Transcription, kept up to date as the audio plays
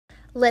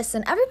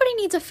Listen, everybody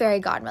needs a fairy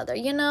godmother,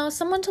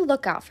 someone to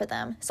look out for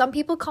them. Some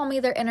people call me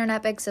their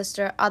internet big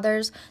sister,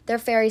 others their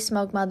fairy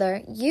smoke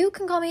mother. You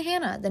can call me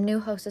Hannah, the new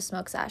host of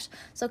Smoke Sesh.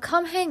 So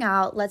come hang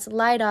out, let's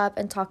light up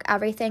and talk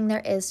everything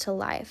there is to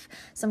life.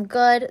 Some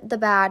good, the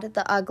bad,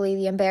 the ugly,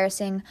 the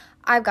embarrassing.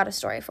 I've got a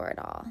story for it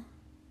all.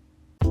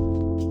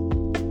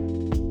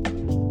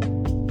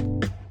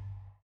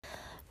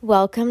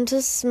 Welcome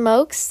to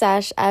Smoke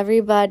Sesh,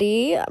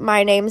 everybody.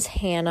 My name's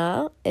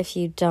Hannah. If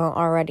you don't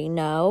already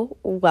know,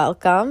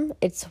 welcome.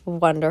 It's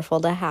wonderful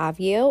to have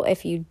you.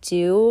 If you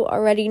do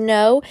already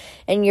know,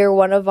 and you're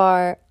one of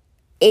our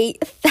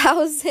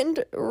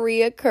 8,000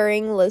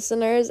 reoccurring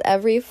listeners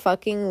every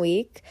fucking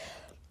week,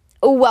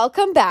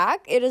 welcome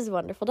back. It is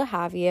wonderful to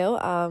have you.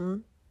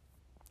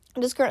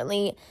 It is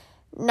currently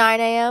 9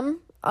 a.m.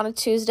 on a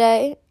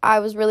Tuesday. I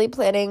was really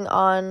planning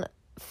on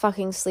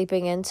fucking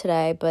sleeping in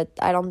today, but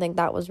I don't think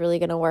that was really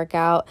gonna work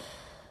out.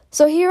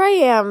 So here I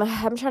am.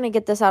 I'm trying to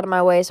get this out of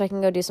my way so I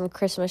can go do some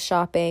Christmas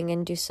shopping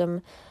and do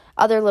some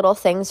other little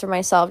things for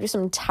myself, do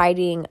some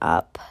tidying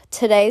up.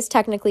 Today's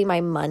technically my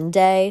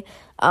Monday.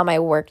 I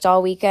worked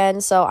all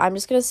weekend, so I'm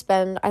just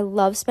gonna I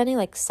love spending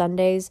like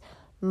Sundays,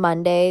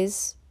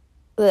 Mondays.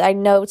 I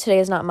know today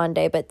is not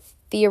Monday, but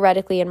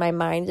theoretically in my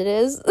mind it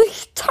is.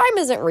 Time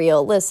isn't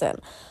real. Listen.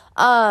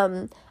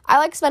 I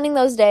like spending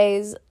those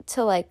days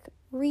to like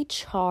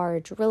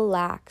recharge,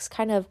 relax,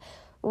 kind of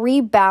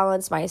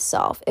rebalance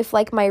myself. If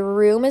like my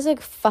room is a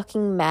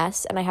fucking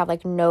mess and I have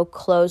like no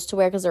clothes to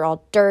wear because they're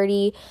all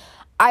dirty,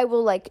 I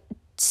will here's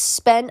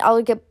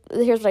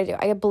what I do.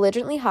 I get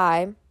belligerently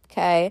high,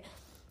 okay?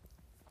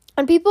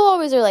 And people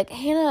always are like,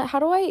 Hannah, how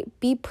do I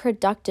be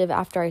productive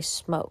after I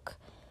smoke?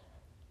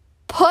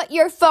 Put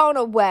your phone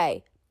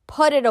away.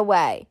 Put it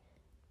away.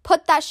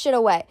 Put that shit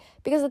away.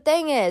 Because the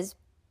thing is,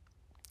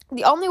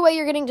 the only way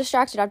you're getting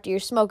distracted after you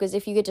smoke is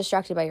if you get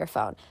distracted by your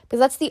phone. Because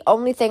that's the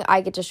only thing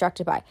I get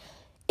distracted by.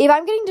 If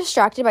I'm getting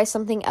distracted by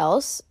something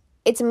else,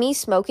 it's me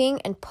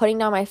smoking and putting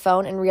down my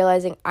phone and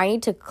realizing I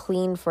need to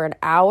clean for an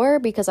hour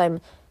because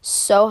I'm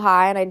so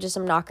high and I just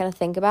am not going to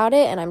think about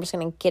it and I'm just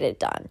going to get it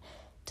done.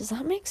 Does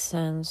that make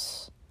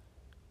sense?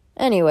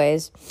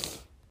 Anyways,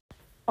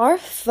 our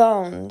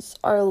phones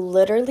are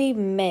literally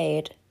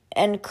made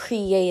and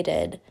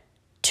created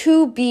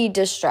to be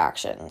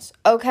distractions,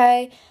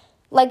 okay?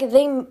 Like,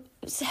 they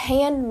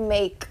hand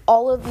make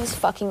all of these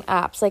fucking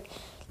apps, like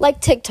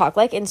TikTok,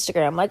 like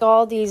Instagram, like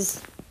all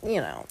these,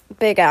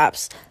 big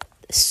apps,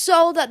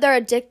 so that they're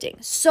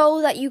addicting,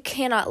 so that you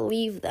cannot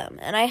leave them.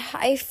 And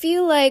I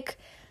feel like,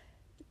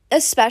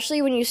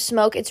 especially when you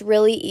smoke, it's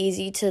really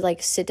easy to,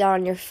 like, sit down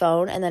on your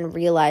phone and then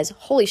realize,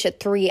 holy shit,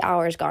 3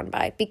 hours gone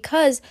by,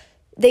 because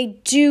they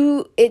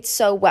do it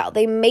so well.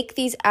 They make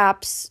these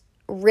apps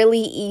really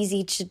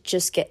easy to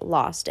just get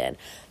lost in.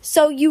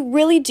 So you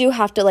really do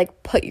have to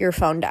like put your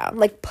phone down.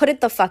 Like put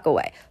it the fuck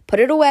away. Put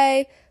it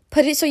away.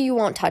 Put it so you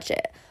won't touch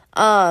it.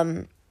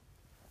 I'll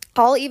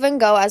even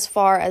go as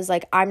far as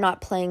like I'm not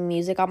playing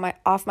music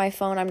off my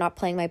phone. I'm not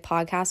playing my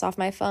podcast off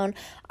my phone.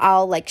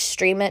 I'll like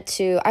stream it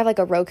to I have like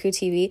a Roku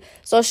TV.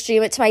 So I'll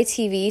stream it to my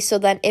TV so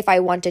then if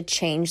I want to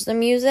change the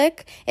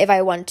music, if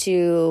I want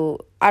to,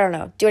 I don't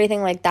know, do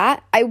anything like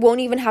that, I won't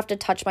even have to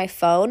touch my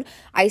phone.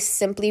 I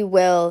simply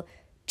will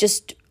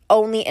just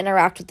only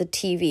interact with the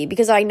TV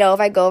because I know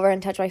if I go over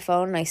and touch my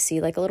phone and I see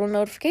like a little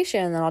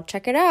notification and then I'll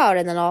check it out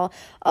and then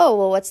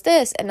what's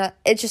this? And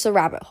it's just a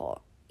rabbit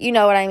hole. You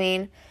know what I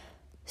mean?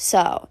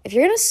 So if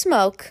you're going to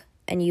smoke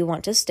and you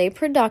want to stay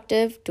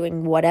productive,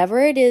 doing whatever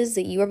it is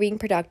that you are being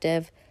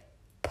productive,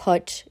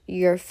 put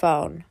your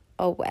phone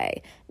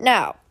away.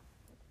 Now,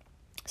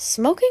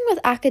 smoking with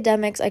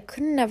academics, I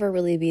could never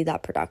really be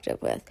that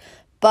productive with,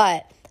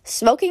 but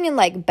smoking and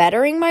like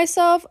bettering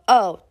myself,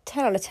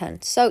 10 out of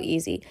 10, so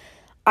easy.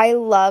 I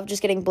love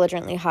just getting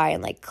belligerently high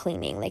and like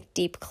cleaning, like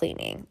deep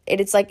cleaning.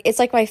 It's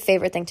like my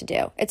favorite thing to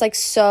do. It's like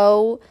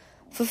so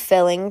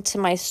fulfilling to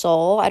my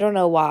soul. I don't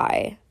know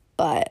why,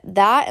 but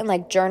that and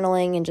like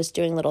journaling and just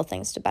doing little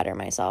things to better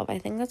myself. I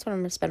think that's what I'm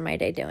gonna spend my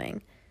day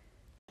doing.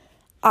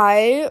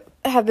 I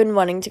have been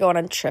wanting to go on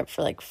a trip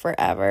for like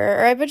forever,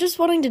 or I've been just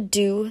wanting to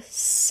do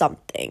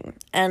something.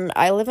 And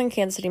I live in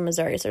Kansas City,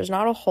 Missouri, so there's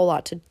not a whole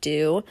lot to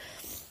do.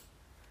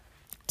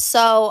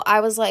 So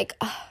I was like,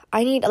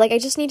 I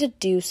just need to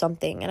do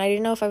something. And I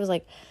didn't know if I was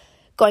like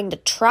going to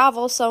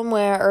travel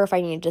somewhere or if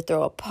I needed to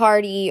throw a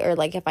party or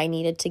like if I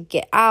needed to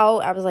get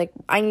out. I was like,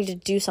 I need to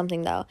do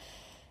something though.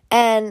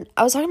 And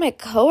I was talking to my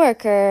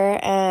coworker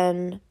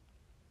and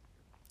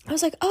I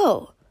was like,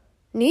 oh,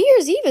 New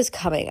Year's Eve is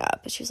coming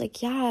up. She was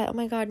like, yeah, oh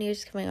my God, New Year's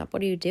is coming up.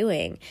 What are you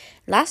doing?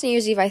 Last New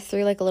Year's Eve, I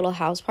threw like a little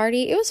house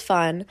party. It was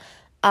fun.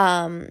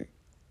 But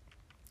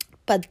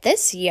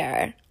this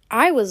year,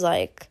 I was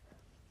like,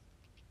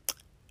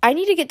 I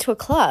need to get to a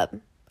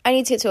club. I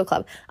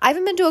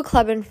haven't been to a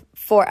club in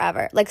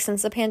forever. Like,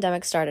 since the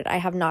pandemic started, I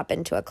have not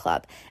been to a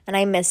club. And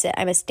I miss it.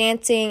 I miss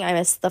dancing. I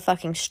miss the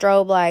fucking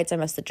strobe lights. I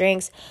miss the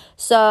drinks.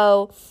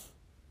 So,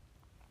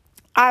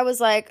 I was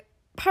like,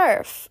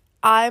 perf.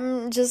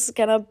 I'm just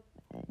gonna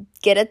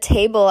get a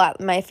table at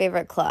my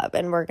favorite club.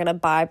 And we're gonna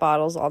buy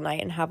bottles all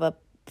night and have a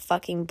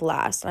fucking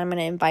blast. And I'm going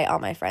to invite all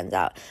my friends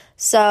out.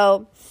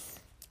 So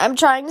I'm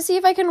trying to see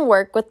if I can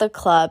work with the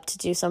club to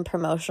do some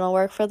promotional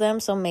work for them.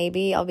 So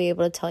maybe I'll be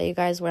able to tell you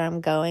guys where I'm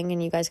going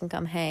and you guys can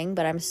come hang.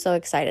 But I'm so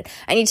excited.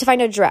 I need to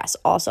find a dress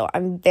also.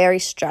 I'm very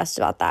stressed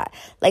about that.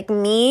 Like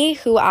me,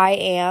 who I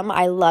am,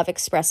 I love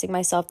expressing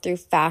myself through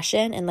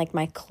fashion and like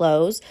my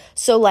clothes.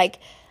 So like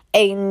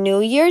a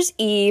New Year's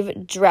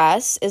Eve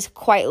dress is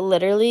quite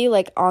literally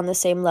like on the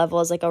same level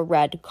as like a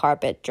red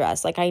carpet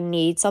dress. Like I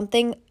need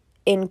something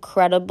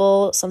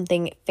incredible,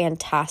 something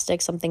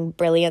fantastic, something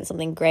brilliant,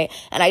 something great.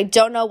 And I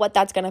don't know what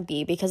that's gonna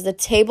be because the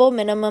table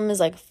minimum is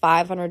like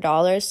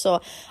 $500. So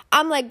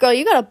I'm like, girl,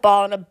 you gotta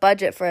ball on a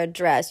budget for a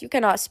dress. You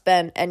cannot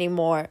spend any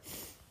more.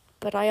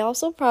 But I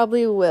also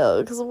probably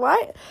will, because why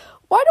do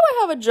I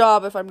have a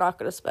job if I'm not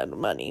gonna spend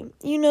money?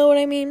 You know what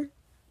I mean?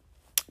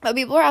 But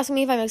people are asking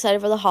me if I'm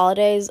excited for the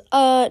holidays.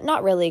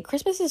 Not really.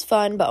 Christmas is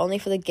fun, but only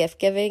for the gift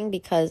giving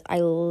because I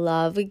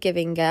love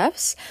giving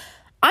gifts.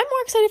 I'm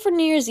more excited for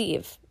New Year's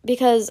Eve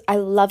because I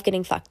love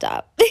getting fucked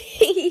up.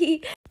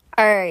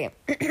 All right,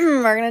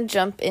 we're gonna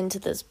jump into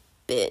this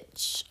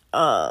bitch.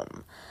 I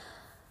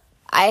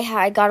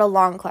got a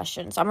long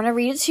question, so I'm gonna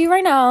read it to you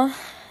right now,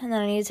 and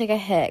then I need to take a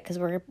hit because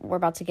we're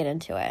about to get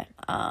into it.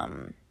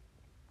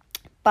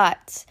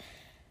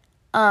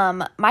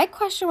 My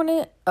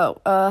question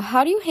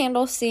how do you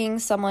handle seeing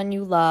someone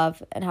you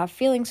love and have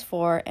feelings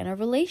for in a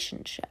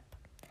relationship?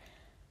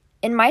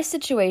 In my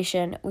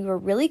situation, we were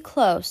really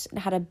close and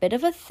had a bit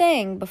of a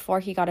thing before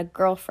he got a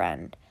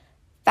girlfriend.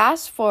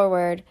 Fast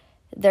forward,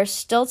 they're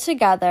still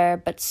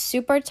together, but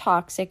super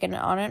toxic and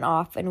on and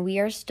off, and we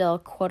are still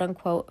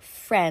quote-unquote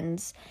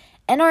friends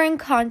and are in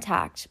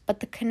contact,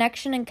 but the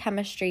connection and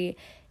chemistry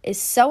is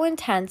so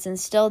intense and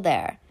still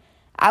there.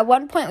 At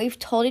one point, we've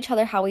told each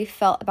other how we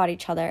felt about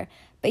each other,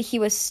 but he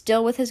was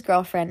still with his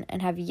girlfriend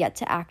and have yet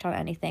to act on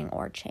anything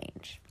or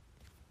change.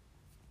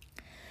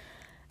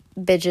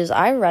 Bitches,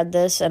 I read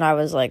this and I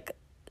was like,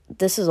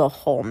 this is a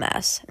whole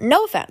mess.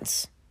 No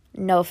offense.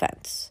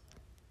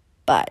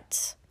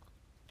 But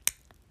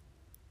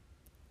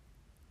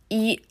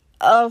I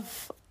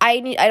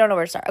don't know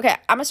where to start. Okay,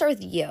 I'm gonna start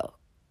with you.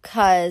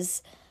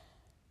 Cause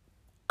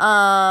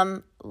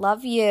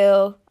love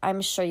you. I'm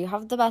sure you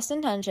have the best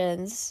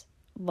intentions.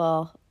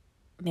 Well,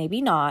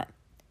 maybe not.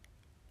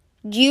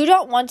 You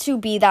don't want to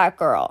be that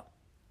girl.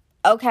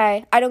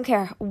 Okay, I don't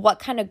care what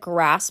kind of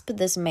grasp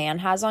this man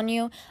has on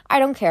you. I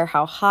don't care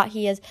how hot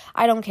he is.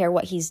 I don't care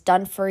what he's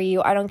done for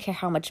you. I don't care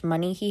how much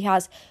money he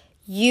has.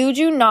 You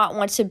do not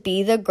want to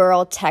be the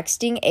girl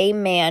texting a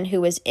man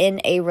who is in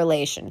a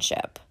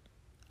relationship.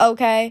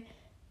 Okay?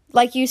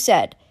 Like you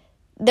said,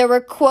 there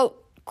were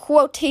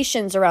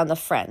quotations around the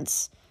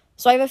friends.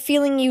 So I have a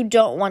feeling you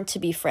don't want to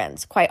be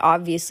friends. Quite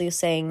obviously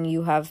saying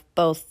you have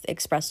both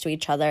expressed to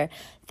each other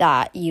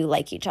that you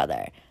like each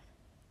other.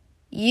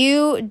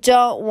 You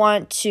don't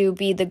want to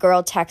be the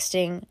girl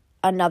texting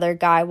another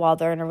guy while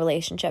they're in a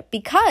relationship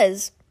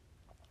because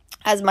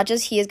as much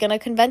as he is going to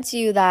convince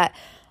you that,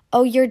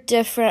 oh, you're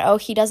different, oh,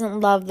 he doesn't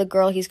love the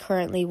girl he's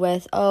currently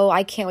with, oh,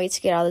 I can't wait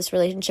to get out of this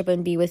relationship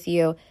and be with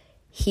you,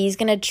 he's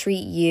going to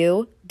treat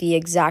you the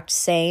exact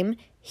same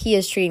he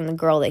is treating the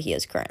girl that he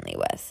is currently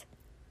with.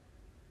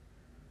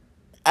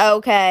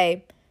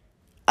 Okay,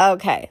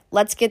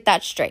 let's get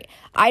that straight.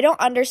 I don't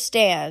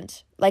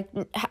understand, like,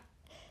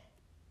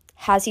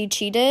 has he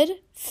cheated?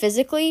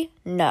 Physically?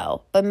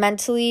 No. But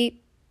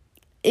mentally,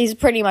 he's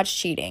pretty much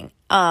cheating.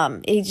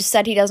 He just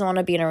said he doesn't want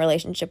to be in a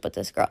relationship with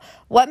this girl.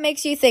 What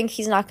makes you think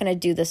he's not going to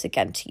do this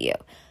again to you?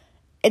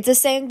 It's the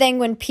same thing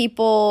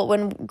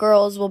when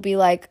girls will be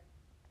like,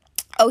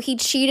 oh, he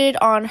cheated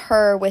on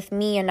her with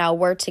me and now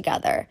we're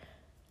together.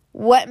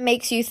 What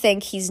makes you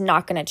think he's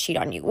not going to cheat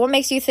on you? What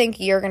makes you think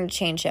you're going to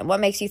change him?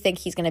 What makes you think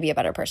he's going to be a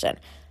better person?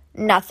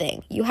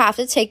 Nothing. You have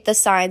to take the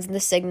signs and the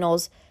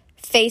signals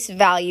face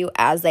value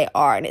as they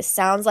are. And it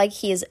sounds like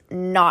he is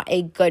not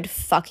a good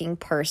fucking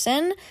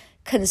person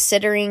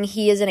considering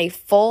he is in a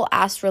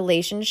full-ass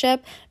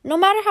relationship. No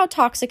matter how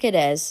toxic it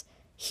is,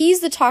 he's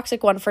the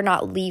toxic one for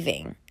not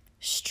leaving.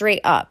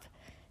 Straight up.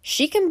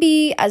 She can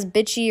be as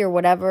bitchy or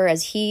whatever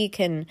as he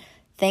can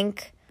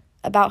think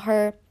about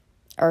her,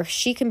 or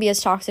she can be as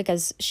toxic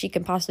as she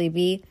can possibly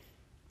be.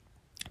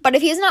 But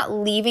if he's not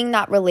leaving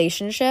that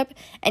relationship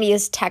and he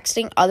is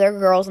texting other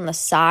girls on the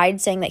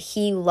side saying that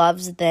he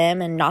loves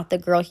them and not the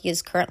girl he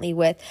is currently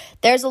with,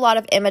 there's a lot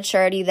of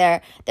immaturity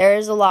there.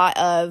 There's a lot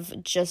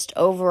of just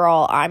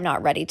overall, I'm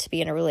not ready to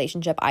be in a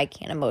relationship. I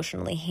can't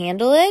emotionally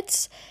handle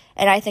it.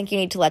 And I think you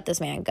need to let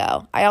this man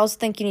go. I also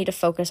think you need to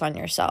focus on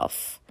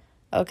yourself.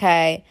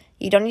 Okay?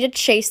 You don't need to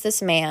chase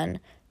this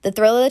man. The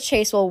thrill of the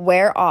chase will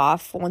wear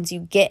off once you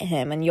get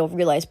him and you'll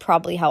realize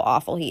probably how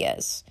awful he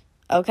is.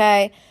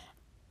 Okay?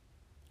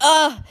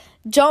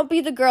 Don't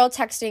be the girl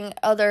texting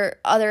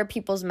other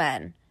people's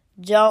men.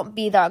 Don't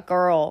be that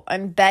girl.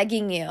 I'm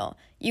begging you.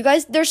 You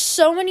guys, there's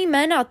so many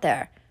men out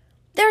there.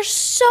 There's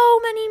so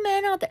many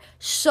men out there.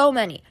 So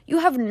many. You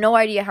have no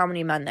idea how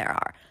many men there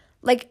are.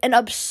 Like an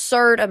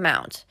absurd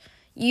amount.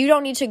 You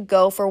don't need to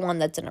go for one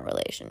that's in a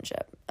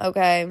relationship.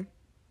 Okay?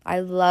 I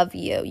love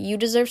you. You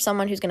deserve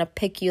someone who's going to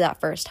pick you that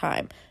first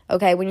time,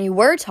 okay? When you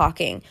were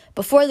talking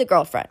before the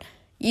girlfriend,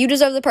 you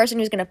deserve the person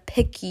who's going to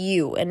pick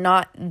you and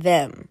not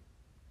them,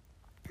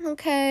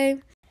 okay?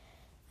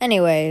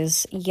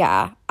 Anyways,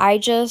 yeah,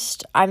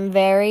 I'm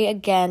very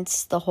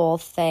against the whole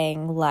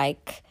thing.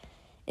 Like,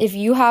 if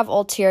you have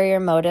ulterior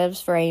motives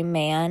for a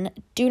man,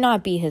 do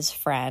not be his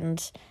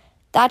friend.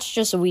 That's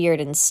just weird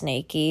and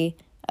snaky,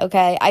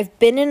 okay? I've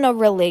been in a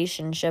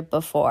relationship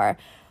before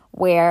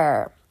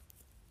where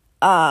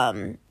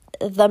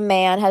the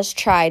man has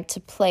tried to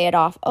play it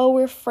off. Oh,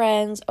 we're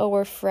friends.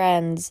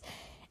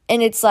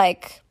 And it's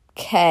like,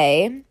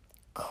 okay,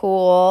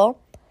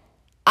 cool.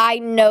 I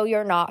know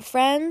you're not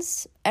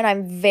friends, and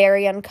I'm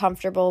very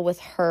uncomfortable with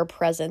her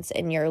presence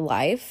in your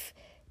life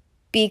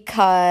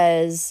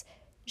because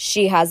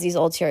she has these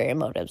ulterior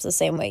motives the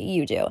same way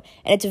you do.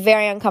 And it's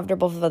very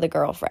uncomfortable for the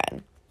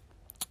girlfriend.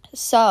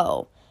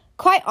 So,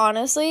 quite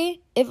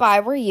honestly, if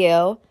I were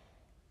you,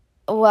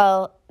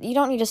 well, you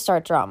don't need to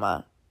start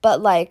drama,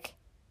 but like,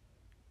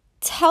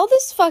 tell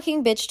this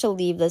fucking bitch to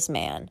leave this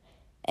man,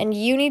 and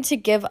you need to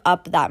give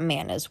up that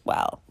man as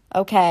well,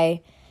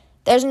 okay?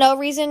 There's no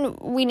reason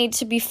we need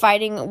to be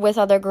fighting with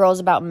other girls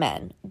about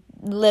men.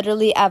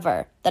 Literally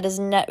ever.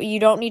 You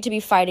don't need to be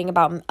fighting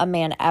about a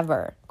man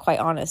ever, quite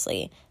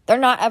honestly. They're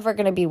not ever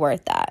going to be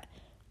worth that,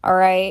 all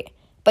right?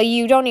 But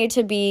you don't need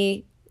to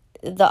be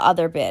the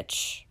other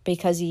bitch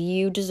because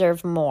you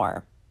deserve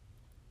more.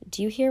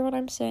 Do you hear what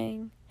I'm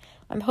saying?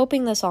 I'm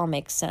hoping this all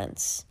makes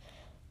sense.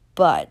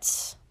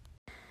 But,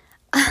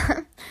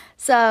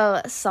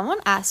 so someone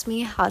asked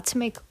me how to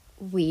make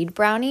weed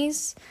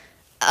brownies.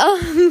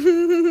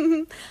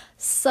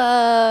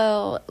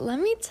 So let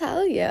me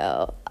tell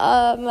you,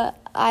 I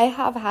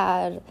have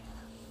had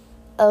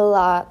a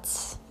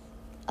lot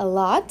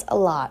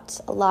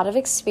of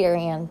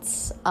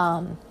experience,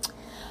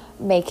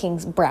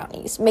 making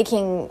brownies,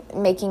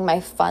 making my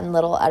fun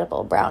little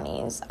edible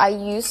brownies. I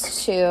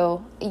used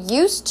to,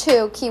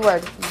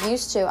 keyword,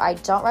 used to, I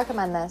don't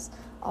recommend this.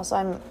 Also,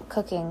 I'm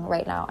cooking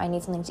right now. I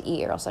need something to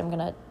eat or else I'm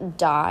gonna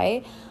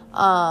die.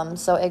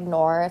 So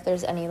ignore if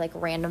there's any like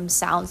random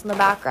sounds in the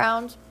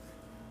background.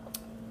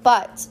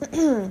 But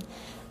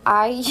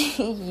I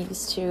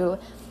used to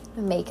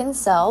make and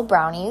sell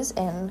brownies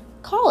in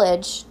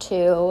college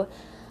to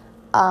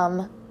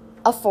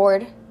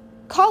afford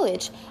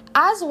college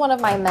as one of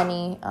my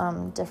many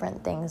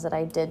different things that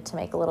I did to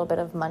make a little bit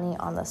of money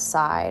on the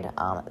side.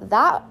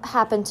 That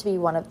happened to be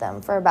one of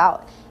them for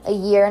about a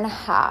year and a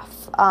half.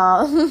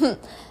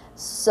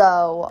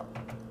 So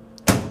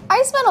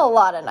I spent a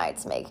lot of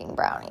nights making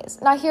brownies.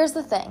 Now, here's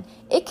the thing.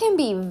 It can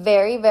be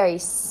very, very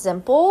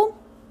simple,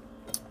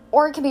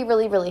 or it can be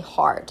really, really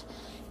hard.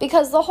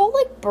 Because the whole,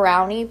 like,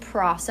 brownie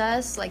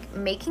process, like,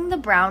 making the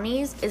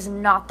brownies is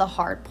not the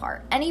hard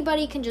part.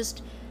 Anybody can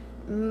just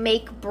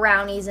make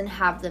brownies and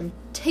have them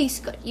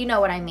taste good. You know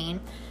what I mean?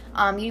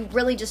 You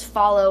really just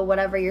follow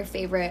whatever your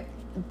favorite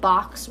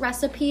box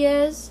recipe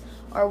is,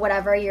 or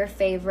whatever your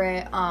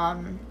favorite,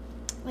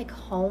 like,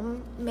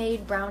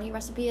 homemade brownie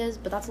recipe is,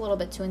 but that's a little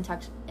bit too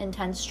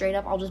intense straight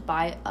up. I'll just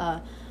buy a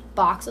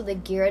box of the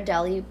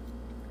Ghirardelli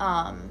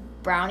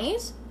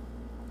brownies.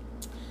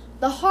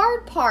 The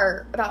hard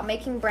part about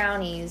making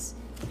brownies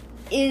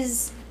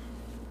is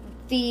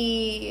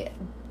the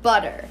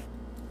butter,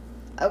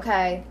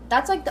 okay?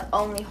 That's, like, the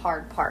only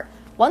hard part.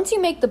 Once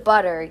you make the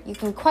butter, you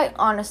can quite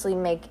honestly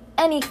make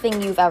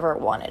anything you've ever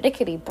wanted. It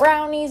could be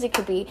brownies, it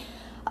could be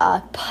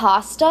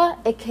pasta,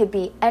 it could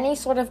be any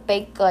sort of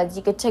baked goods.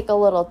 You could take a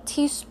little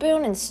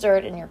teaspoon and stir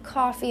it in your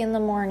coffee in the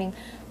morning.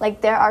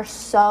 Like, there are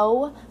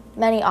so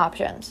many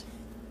options.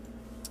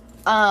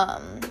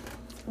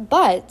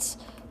 But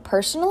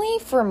personally,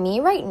 for me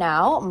right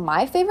now,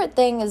 my favorite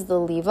thing is the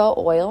Levo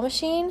oil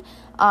machine.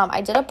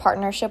 I did a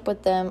partnership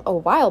with them a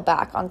while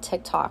back on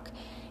TikTok,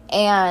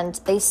 and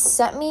they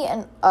sent me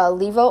a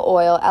Levo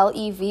oil,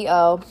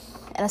 Levo,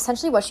 and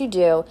essentially what you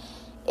do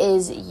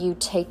is you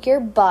take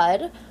your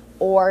bud,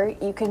 or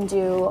you can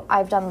do,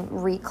 I've done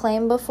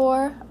Reclaim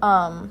before,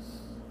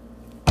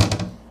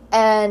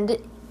 and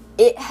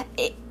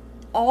it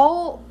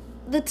all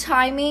the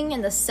timing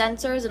and the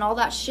sensors and all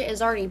that shit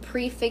is already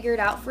pre-figured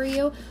out for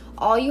you.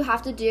 All you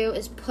have to do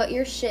is put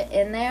your shit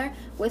in there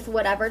with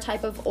whatever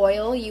type of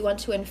oil you want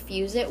to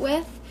infuse it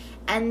with,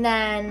 and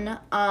then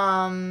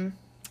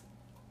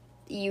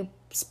you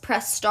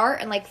press start,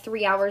 and like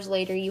 3 hours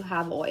later you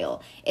have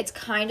oil. It's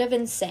kind of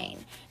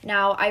insane.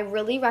 Now, I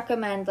really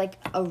recommend like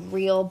a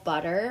real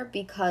butter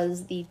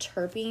because the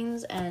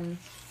terpenes and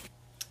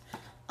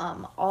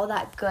all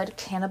that good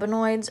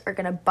cannabinoids are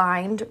going to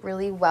bind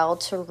really well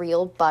to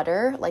real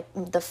butter. Like,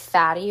 the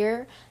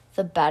fattier,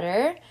 the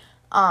better.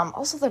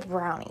 Also the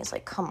brownies,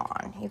 like, come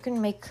on. You can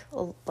make,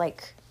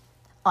 like,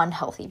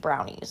 unhealthy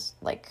brownies.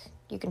 Like,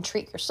 you can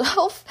treat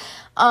yourself.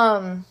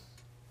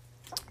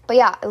 But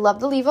yeah, I love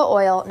the Levo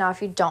oil. Now,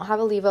 if you don't have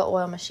a Levo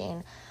oil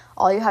machine,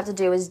 all you have to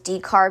do is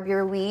decarb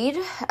your weed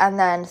and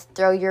then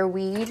throw your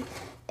weed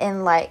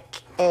in,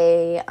 like,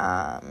 a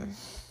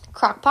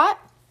crock pot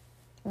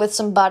with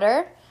some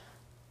butter.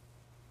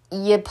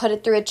 You put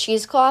it through a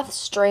cheesecloth,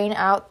 strain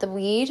out the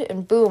weed,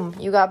 and boom,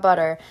 you got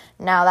butter.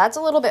 Now, that's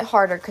a little bit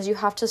harder because you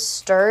have to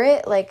stir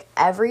it, like,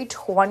 every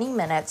 20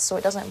 minutes so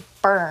it doesn't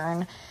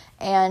burn,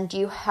 and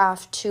you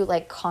have to,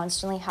 like,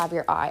 constantly have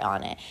your eye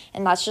on it.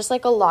 And that's just,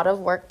 like, a lot of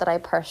work that I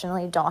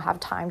personally don't have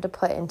time to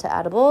put into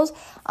edibles.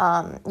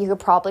 You could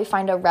probably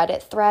find a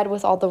Reddit thread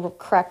with all the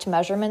correct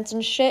measurements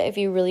and shit if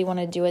you really want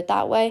to do it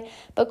that way.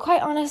 But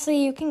quite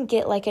honestly, you can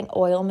get, like, an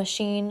oil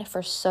machine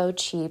for so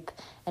cheap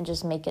and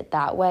just make it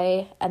that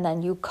way, and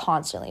then you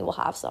constantly will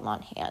have some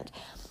on hand.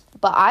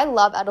 But I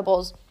love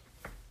edibles.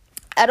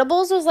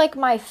 Edibles was, like,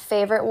 my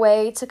favorite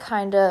way to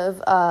kind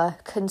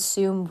of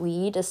consume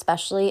weed,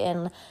 especially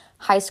in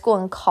high school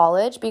and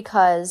college,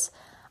 because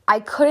I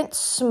couldn't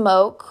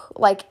smoke,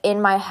 like,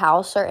 in my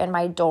house or in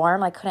my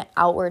dorm. I couldn't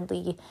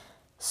outwardly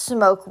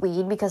smoke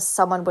weed because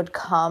someone would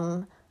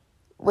come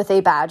with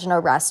a badge and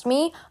arrest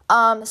me.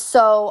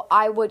 So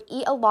I would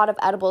eat a lot of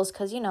edibles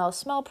because,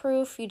 smell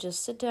proof, you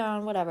just sit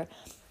down, whatever.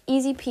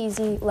 Easy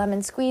peasy,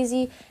 lemon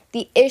squeezy.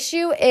 The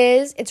issue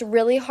is it's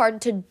really hard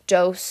to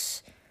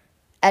dose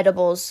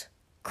edibles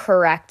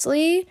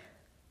correctly.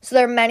 So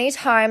there are many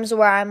times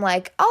where I'm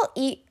like, I'll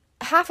eat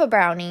half a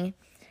brownie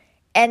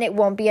and it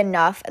won't be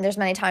enough. And there's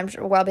many times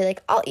where I'll be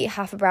like, I'll eat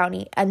half a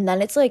brownie, and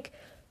then it's like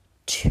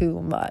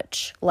too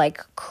much,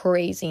 like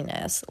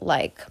craziness,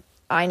 like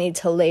I need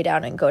to lay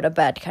down and go to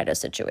bed kind of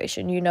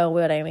situation. You know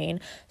what I mean?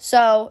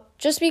 So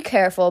just be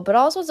careful, but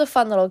also it's a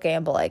fun little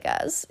gamble, I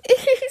guess.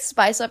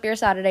 Spice up your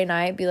Saturday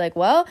night. Be like,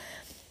 well,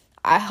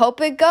 I hope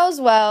it goes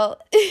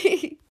well.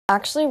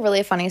 Actually,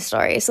 really funny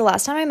story. So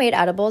last time I made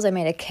edibles, I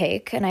made a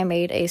cake, and I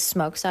made a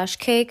Smoke Sesh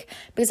cake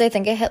because I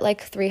think it hit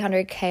like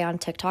 300K on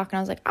TikTok, and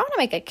I was like, I want to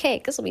make a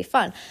cake. This will be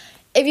fun.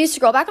 If you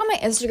scroll back on my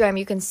Instagram,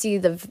 you can see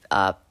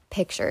the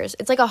pictures.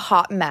 It's like a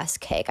hot mess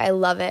cake. I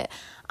love it.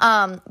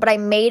 But I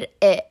made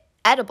it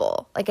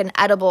edible, like an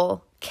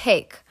edible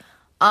cake.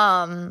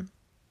 And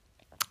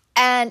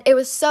it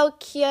was so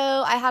cute.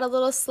 I had a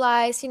little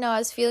slice, I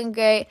was feeling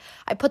great.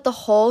 I put the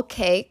whole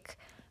cake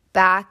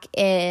back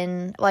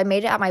in, I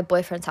made it at my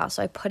boyfriend's house,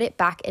 so I put it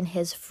back in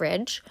his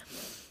fridge.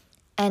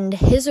 And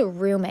his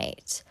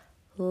roommate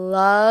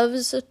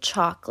loves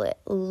chocolate,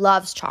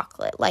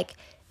 like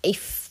a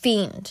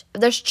fiend. If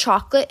there's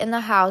chocolate in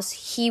the house,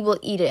 he will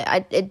eat it.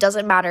 It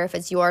doesn't matter if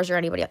it's yours or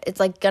anybody else. It's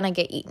like gonna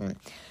get eaten.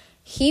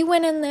 He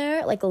went in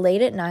there like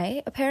late at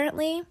night,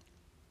 apparently,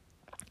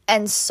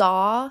 and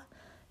saw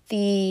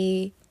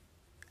the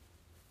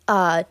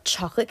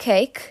chocolate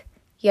cake,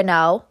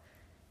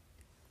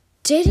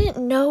 didn't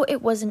know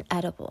it was an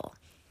edible.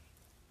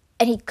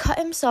 And he cut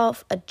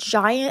himself a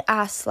giant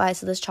ass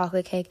slice of this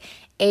chocolate cake,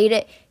 ate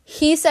it.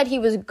 He said he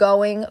was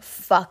going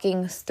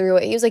fucking through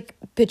it. He was like,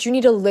 bitch, you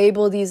need to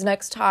label these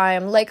next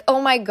time. Like, oh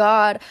my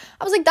God.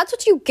 I was like, that's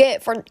what you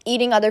get for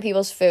eating other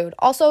people's food.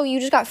 Also, you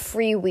just got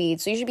free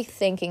weed, so you should be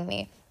thanking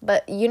me.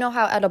 But you know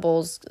how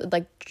edible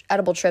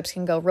trips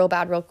can go real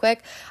bad real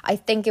quick. I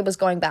think it was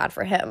going bad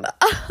for him.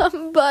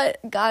 But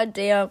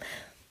goddamn,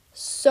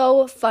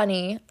 so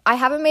funny. I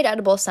haven't made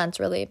edibles since,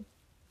 really.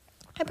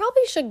 I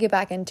probably should get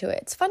back into it.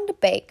 It's fun to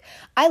bake.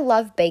 I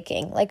love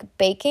baking. Like,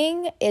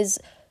 baking is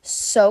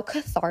so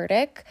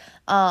cathartic.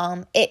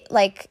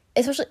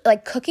 Especially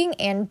like cooking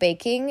and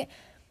baking.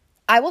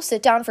 I will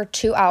sit down for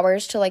 2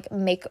 hours to like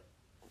make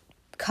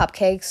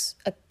cupcakes,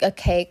 a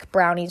cake,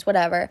 brownies,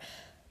 whatever.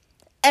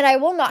 And I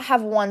will not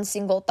have one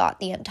single thought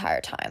the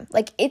entire time.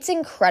 Like, it's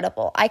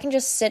incredible. I can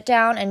just sit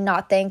down and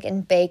not think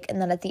and bake,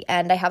 and then at the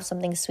end, I have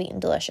something sweet and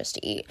delicious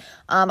to eat.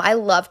 I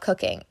love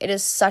cooking. It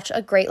is such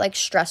a great, like,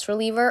 stress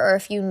reliever, or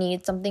if you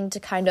need something to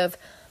kind of,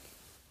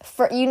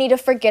 you need to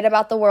forget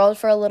about the world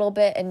for a little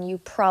bit, and you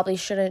probably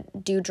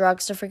shouldn't do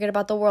drugs to forget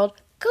about the world,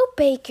 go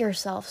bake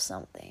yourself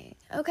something,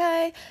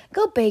 okay?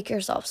 Go bake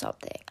yourself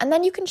something. And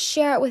then you can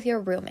share it with your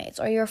roommates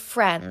or your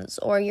friends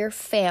or your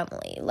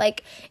family.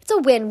 Like, it's a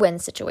win-win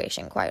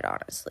situation, quite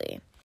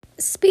honestly.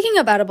 Speaking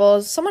of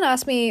edibles, someone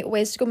asked me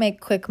ways to go make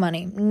quick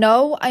money.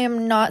 No, I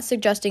am not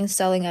suggesting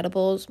selling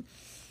edibles.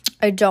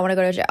 I don't want to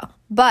go to jail.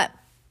 But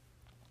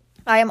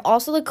I am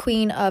also the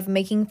queen of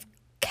making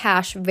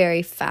cash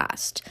very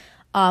fast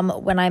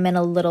when I'm in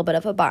a little bit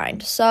of a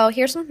bind. So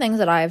here's some things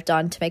that I've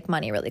done to make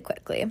money really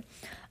quickly.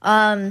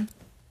 Buying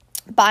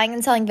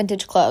and selling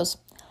vintage clothes.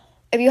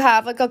 If you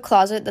have like a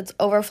closet that's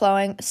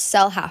overflowing,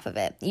 sell half of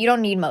it. You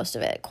don't need most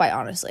of it, quite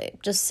honestly.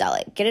 Just sell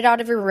it. Get it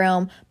out of your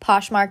room.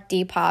 Poshmark,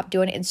 Depop,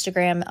 do an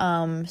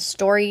Instagram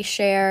story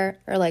share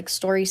or like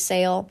story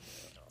sale.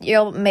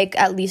 You'll make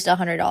at least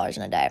 $100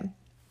 in a day.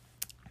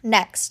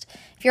 Next,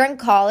 if you're in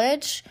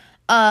college,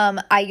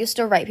 I used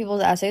to write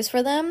people's essays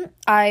for them.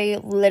 I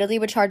literally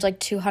would charge like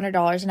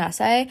 $200 an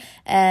essay,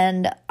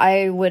 and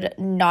I would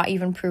not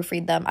even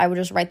proofread them. I would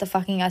just write the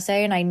fucking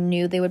essay, and I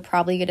knew they would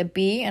probably get a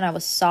B, and I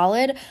was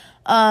solid.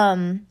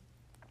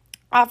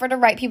 Offer to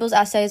write people's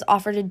essays,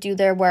 offer to do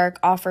their work,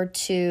 offer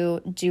to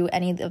do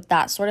any of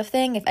that sort of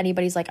thing. If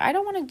anybody's like, I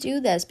don't want to do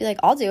this, be like,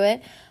 I'll do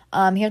it.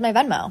 Here's my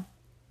Venmo.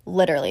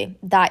 Literally,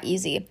 that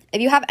easy. If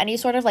you have any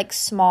sort of like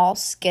small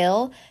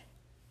skill,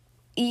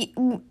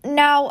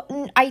 Now,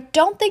 I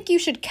don't think you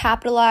should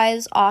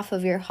capitalize off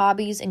of your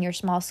hobbies and your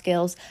small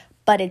skills,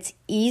 but it's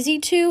easy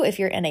to if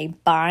you're in a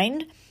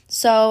bind.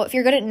 So if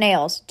you're good at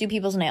nails, do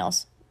people's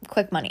nails.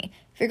 Quick money.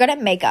 If you're good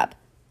at makeup,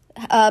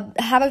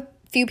 have a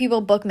few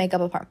people book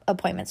makeup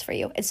appointments for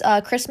you. It's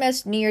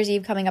Christmas, New Year's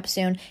Eve coming up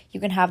soon. You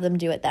can have them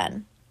do it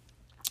then.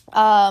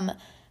 I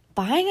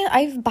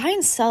buy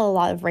and sell a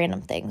lot of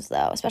random things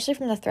though, especially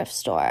from the thrift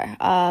store,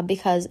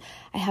 because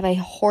I have a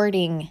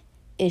hoarding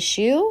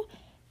issue,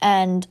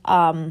 and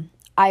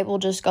I will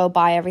just go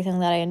buy everything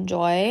that I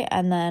enjoy,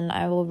 and then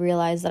I will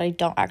realize that I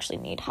don't actually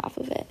need half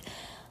of it.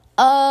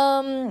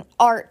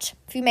 Art.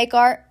 If you make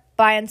art,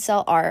 buy and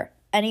sell art.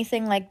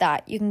 Anything like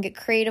that. You can get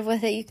creative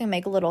with it. You can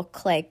make little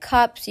clay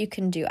cups. You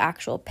can do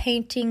actual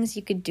paintings.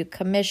 You could do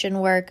commission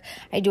work.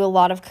 I do a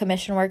lot of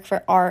commission work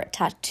for art,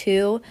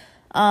 tattoo.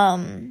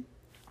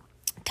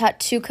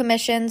 Tattoo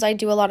commissions. I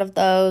do a lot of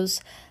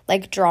those,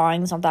 like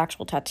drawings, not the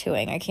actual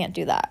tattooing. I can't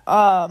do that.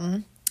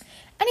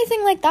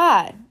 Anything like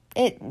that.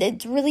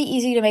 It's really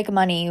easy to make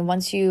money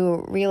once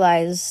you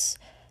realize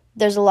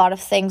there's a lot of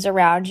things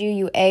around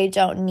you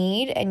don't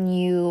need, and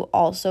you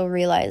also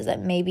realize that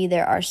maybe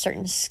there are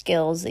certain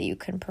skills that you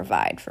can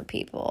provide for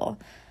people.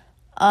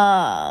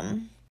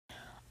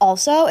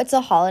 Also, it's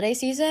a holiday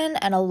season,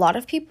 and a lot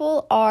of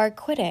people are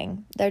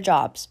quitting their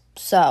jobs.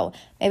 So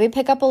maybe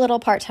pick up a little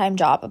part-time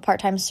job, a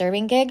part-time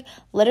serving gig.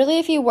 Literally,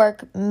 if you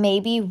work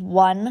maybe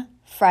one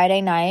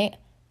Friday night,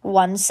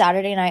 one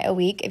Saturday night a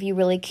week, if you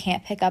really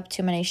can't pick up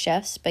too many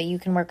shifts, but you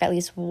can work at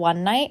least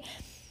one night.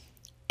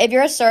 If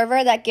you're a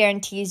server, that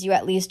guarantees you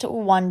at least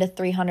 $100 to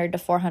 $300 to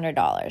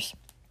 $400.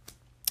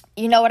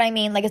 You know what I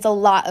mean? Like, it's a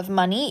lot of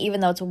money, even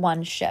though it's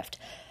one shift.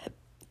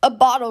 A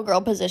bottle girl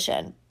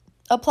position.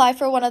 Apply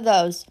for one of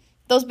those.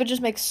 Those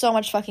bitches make so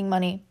much fucking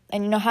money.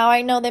 And you know how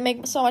I know they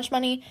make so much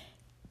money?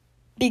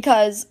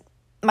 Because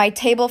my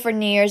table for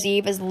New Year's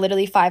Eve is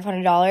literally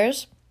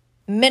 $500.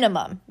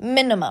 Minimum.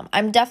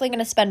 I'm definitely going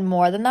to spend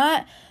more than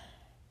that.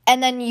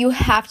 And then you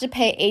have to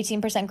pay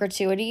 18%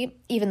 gratuity,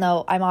 even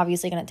though I'm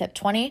obviously going to tip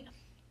 20.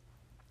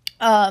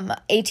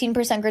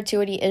 18%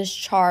 gratuity is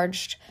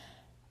charged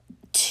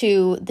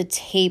to the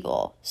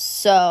table.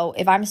 So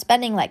if I'm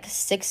spending like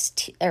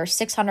 $600,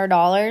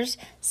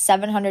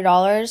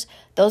 $700,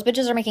 those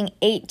bitches are making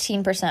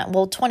 18%.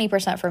 Well,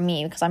 20% for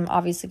me, because I'm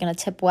obviously going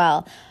to tip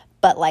well.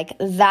 But like,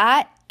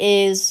 that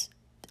is,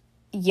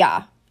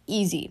 yeah,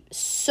 easy.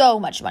 So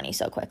much money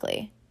so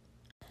quickly.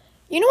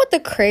 You know what the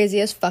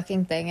craziest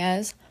fucking thing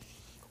is?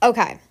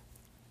 Okay.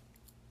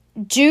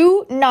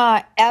 Do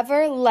not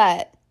ever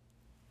let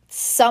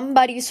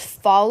somebody's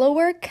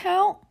follower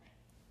count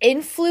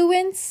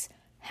influence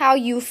how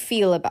you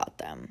feel about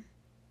them.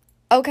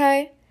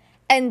 Okay?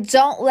 And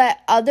don't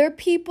let other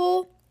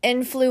people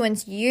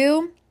influence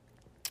you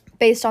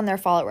based on their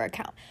follower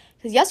count.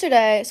 Because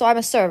yesterday, so I'm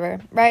a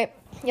server, right?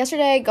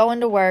 Yesterday,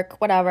 going to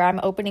work, whatever, I'm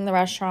opening the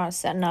restaurant,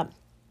 setting up.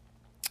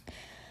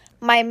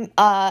 My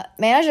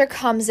manager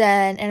comes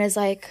in and is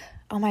like,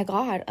 oh my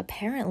God,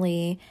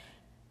 apparently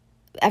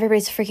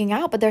everybody's freaking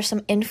out, but there's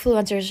some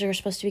influencers who are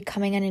supposed to be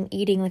coming in and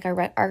eating. Like,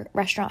 our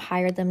restaurant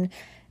hired them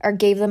or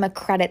gave them a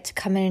credit to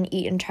come in and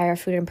eat and try our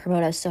food and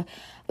promote us. So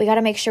we got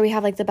to make sure we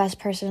have like the best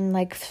person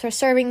like for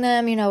serving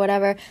them, you know,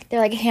 whatever. They're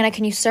like, Hannah,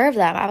 can you serve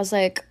them? I was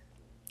like,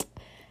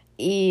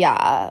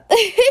 yeah.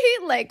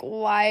 Like,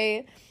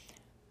 why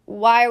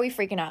are we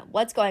freaking out?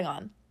 What's going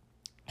on?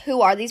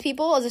 Who are these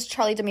people? Is this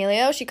Charlie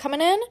D'Amelio? Is she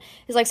coming in?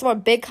 Is like someone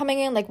big coming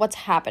in? Like, what's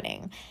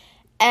happening?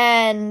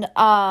 And,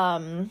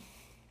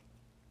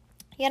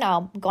 you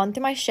know, going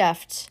through my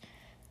shift,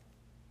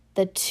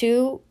 the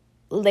two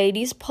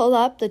ladies pull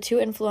up, the two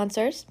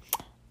influencers.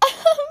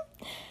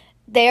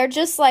 They're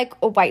just like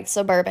white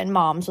suburban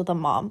moms with a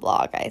mom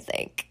blog, I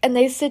think. And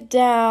they sit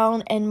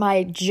down, and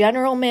my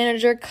general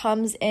manager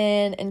comes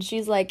in, and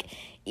she's like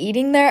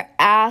eating their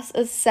ass,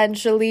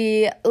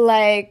 essentially.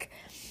 Like,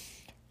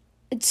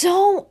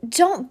 don't.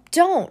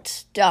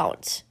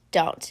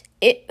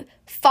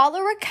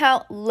 Follower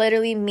count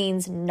literally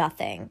means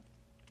nothing.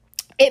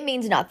 It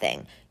means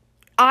nothing.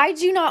 I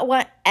do not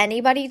want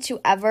anybody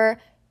to ever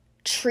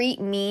treat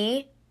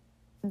me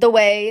the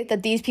way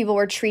that these people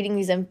were treating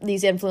these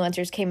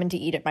influencers came in to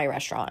eat at my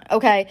restaurant,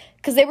 okay?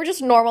 Because they were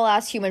just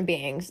normal-ass human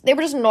beings. They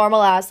were just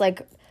normal-ass,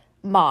 like,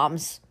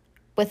 moms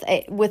with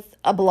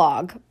a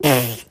blog.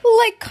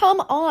 Like,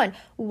 come on.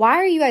 Why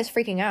are you guys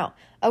freaking out,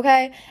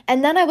 okay?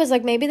 And then I was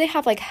like, maybe they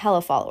have, like,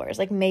 hella followers.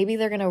 Like, maybe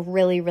they're gonna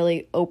really,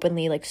 really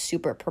openly, like,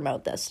 super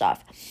promote this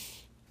stuff.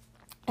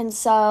 And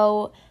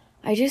so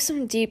I do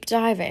some deep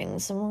diving,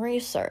 some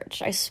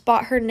research. I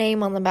spot her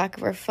name on the back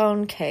of her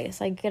phone case.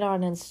 I get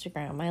on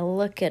Instagram. I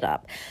look it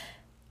up.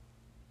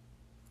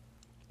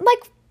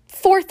 Like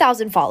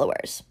 4,000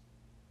 followers.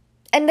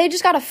 And they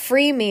just got a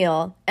free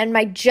meal. And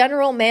my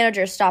general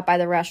manager stopped by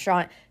the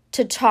restaurant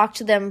to talk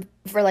to them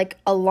for like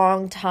a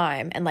long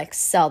time and like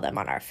sell them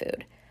on our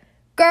food.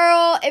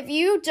 Girl, if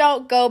you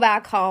don't go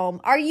back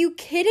home, are you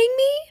kidding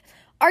me?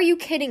 Are you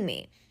kidding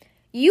me?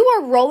 You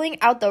are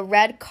rolling out the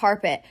red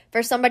carpet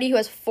for somebody who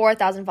has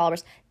 4,000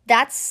 followers.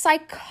 That's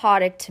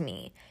psychotic to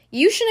me.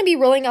 You shouldn't be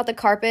rolling out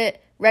the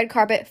red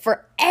carpet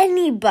for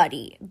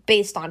anybody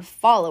based on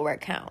follower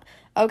count,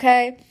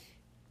 okay?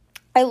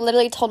 I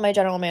literally told my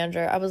general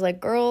manager, I was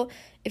like, girl,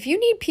 if you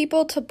need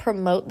people to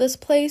promote this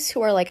place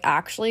who are, like,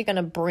 actually going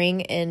to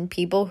bring in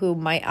people who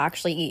might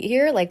actually eat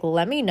here, like,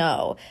 let me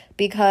know.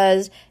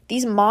 Because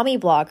these mommy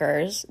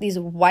bloggers, these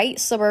white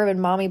suburban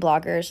mommy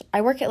bloggers,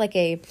 I work at, like,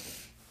 a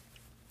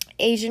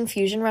Asian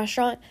fusion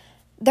restaurant.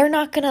 They're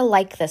not going to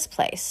like this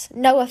place.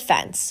 No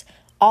offense.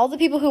 All the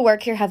people who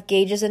work here have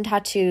gauges and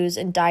tattoos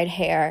and dyed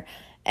hair,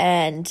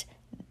 and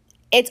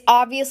it's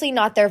obviously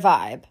not their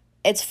vibe.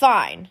 It's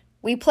fine.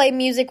 We play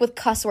music with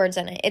cuss words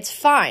in it. It's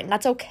fine.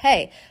 That's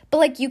okay. But,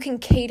 like, you can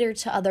cater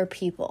to other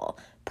people,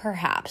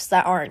 perhaps,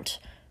 that aren't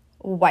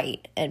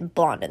white and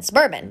blonde and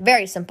suburban.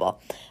 Very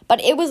simple.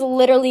 But it was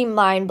literally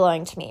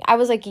mind-blowing to me. I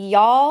was like,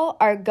 y'all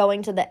are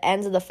going to the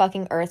ends of the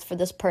fucking earth for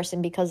this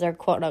person because they're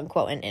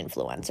quote-unquote an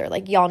influencer.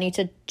 Like, y'all need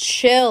to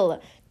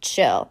chill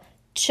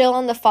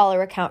on the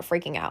follower account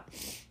freaking out.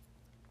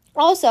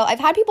 Also, I've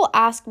had people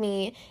ask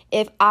me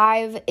if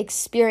I've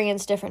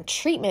experienced different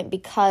treatment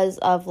because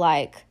of,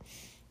 like,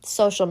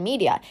 social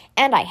media,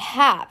 and I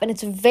have, and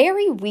it's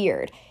very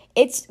weird.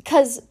 It's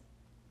because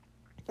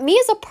me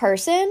as a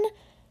person,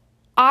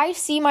 I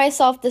see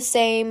myself the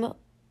same.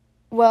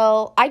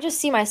 Well, I just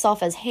see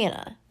myself as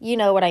Hannah. You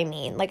know what I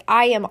mean? Like,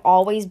 I am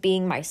always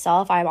being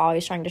myself. I'm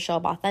always trying to show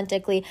up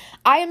authentically.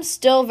 I am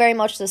still very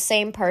much the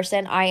same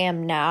person I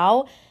am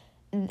now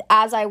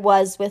as I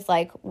was with,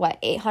 like,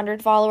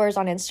 800 followers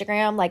on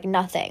Instagram. Like,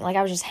 nothing. Like,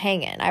 I was just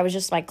hanging. I was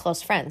just my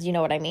close friends. You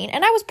know what I mean?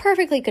 And I was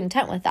perfectly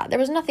content with that. There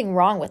was nothing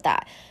wrong with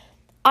that.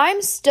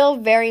 I'm still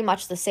very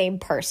much the same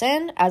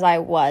person as I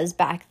was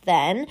back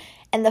then.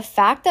 And the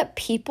fact that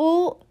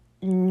people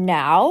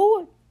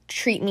now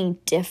treat me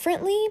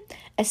differently,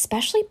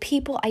 especially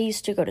people I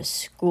used to go to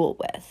school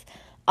with.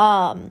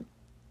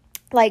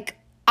 Like,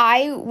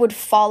 I would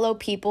follow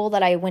people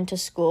that I went to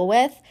school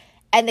with,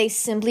 and they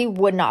simply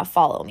would not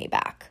follow me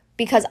back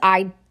because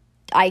I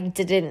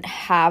didn't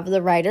have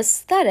the right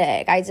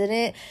aesthetic. I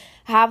didn't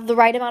have the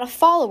right amount of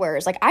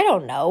followers. Like, I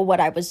don't know what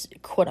I was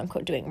quote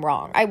unquote doing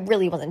wrong. I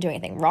really wasn't doing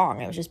anything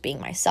wrong. I was just being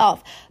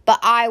myself, but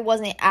I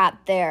wasn't at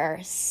their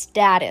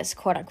status,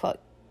 quote unquote,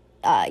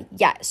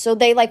 yet. So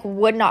they, like,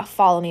 would not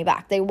follow me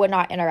back. They would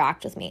not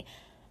interact with me.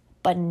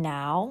 But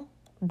now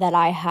that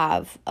I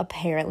have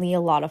apparently a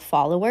lot of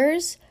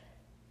followers,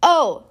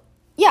 oh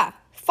yeah,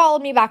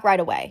 followed me back right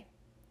away.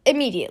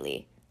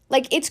 Immediately.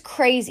 Like, it's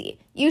crazy.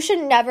 You should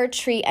never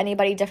treat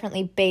anybody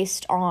differently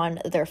based on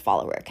their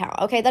follower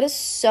account, okay? That is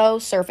so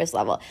surface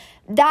level.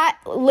 That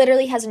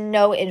literally has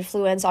no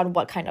influence on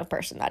what kind of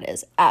person that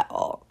is at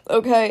all,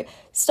 okay?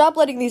 Stop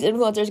letting these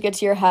influencers get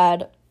to your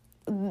head.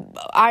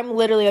 I'm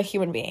literally a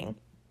human being.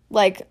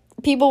 Like,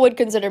 people would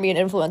consider me an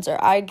influencer.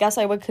 I guess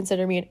I would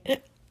consider me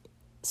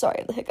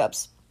sorry, the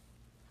hiccups.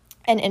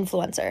 An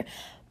influencer.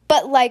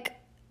 But, like,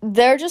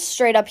 they're just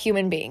straight up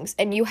human beings,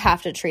 and you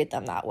have to treat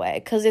them that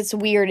way because it's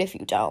weird if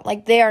you don't.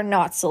 Like, they are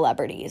not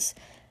celebrities.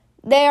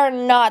 They are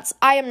not.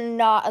 I am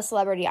not a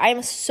celebrity. I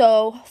am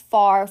so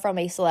far from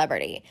a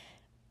celebrity.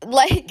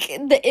 Like,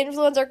 the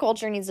influencer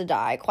culture needs to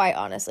die, quite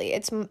honestly.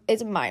 It's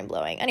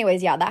mind-blowing.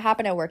 Anyways, yeah, that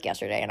happened at work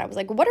yesterday, and I was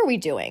like, what are we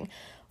doing?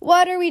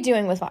 What are we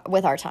doing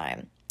with our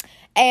time?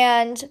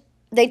 And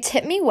they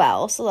tip me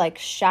well, so, like,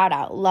 shout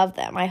out, love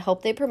them. I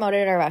hope they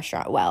promoted our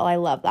restaurant well. I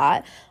love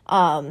that.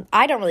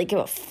 I don't really give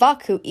a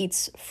fuck who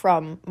eats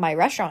from my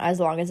restaurant as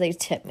long as they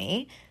tip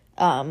me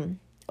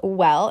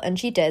well, and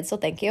she did, so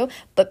thank you.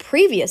 But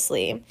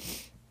previously,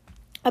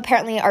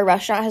 apparently our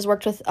restaurant has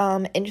worked with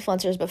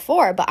influencers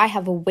before, but I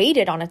have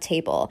waited on a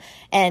table,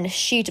 and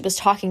she was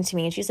talking to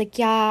me, and she's like,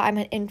 yeah, I'm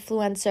an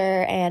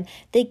influencer, and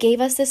they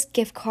gave us this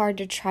gift card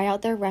to try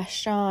out their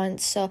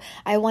restaurant, so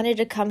I wanted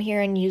to come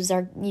here and use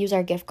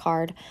our gift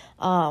card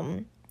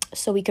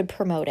so we could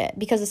promote it,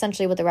 because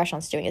essentially what the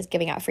restaurant's doing is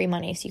giving out free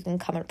money so you can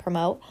come and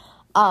promote.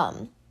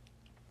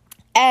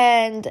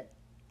 And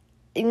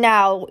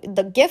now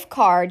the gift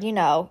card, you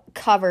know,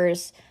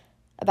 covers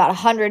about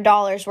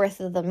 $100 worth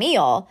of the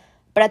meal.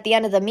 But at the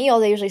end of the meal,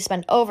 they usually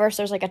spend over,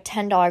 so there's like a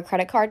 $10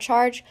 credit card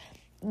charge.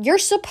 You're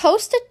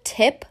supposed to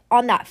tip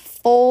on that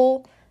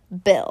full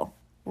bill,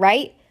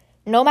 right?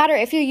 No matter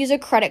if you use a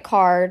credit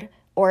card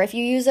or if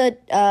you use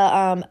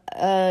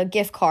a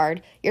gift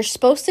card, you're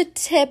supposed to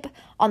tip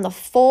on the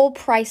full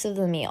price of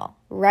the meal,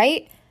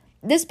 right?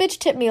 This bitch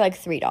tipped me like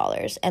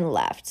 $3 and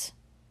left.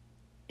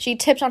 She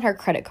tipped on her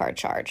credit card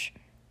charge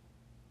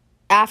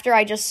after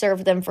I just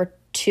served them for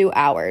 2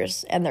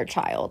 hours and their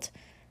child.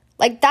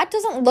 Like, that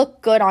doesn't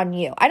look good on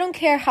you. I don't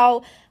care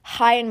how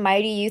high and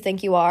mighty you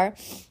think you are.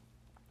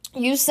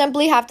 You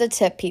simply have to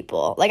tip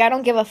people. Like, I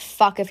don't give a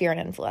fuck if you're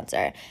an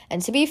influencer.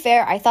 And to be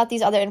fair, I thought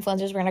these other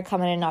influencers were going to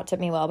come in and not tip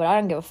me well, but I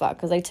don't give a fuck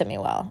because they tip me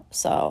well.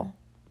 So,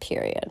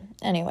 period.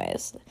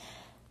 Anyways.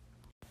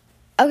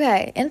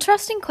 Okay,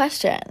 interesting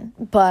question.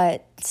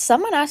 But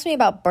someone asked me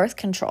about birth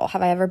control.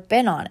 Have I ever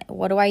been on it?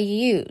 What do I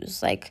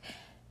use? Like,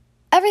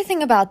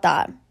 everything about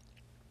that.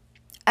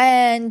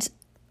 And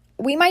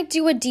we might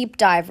do a deep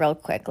dive real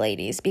quick,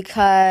 ladies,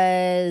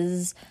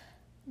 because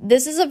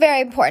This is a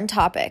very important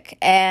topic,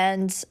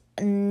 and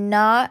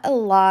not a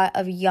lot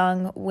of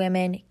young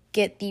women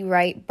get the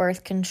right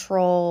birth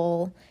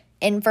control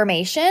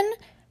information.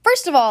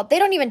 First of all, they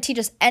don't even teach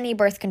us any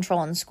birth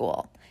control in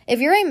school.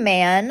 If you're a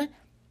man,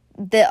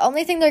 the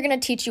only thing they're going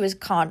to teach you is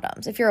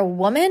condoms. If you're a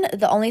woman,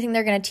 the only thing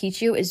they're going to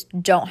teach you is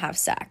don't have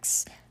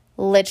sex.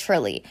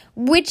 Literally.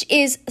 Which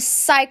is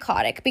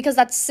psychotic, because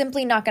that's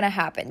simply not going to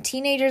happen.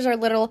 Teenagers are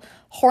little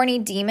horny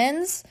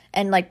demons,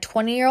 and like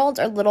 20-year-olds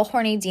are little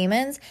horny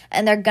demons,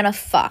 and they're going to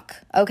fuck,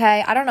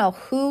 okay? I don't know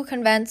who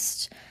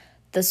convinced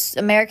this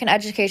American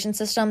education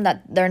system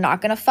that they're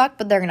not going to fuck,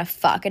 but they're going to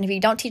fuck. And if you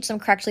don't teach them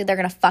correctly, they're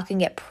going to fucking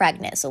get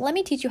pregnant. So let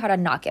me teach you how to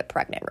not get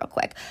pregnant real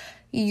quick.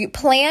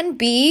 Plan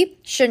B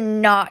should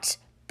not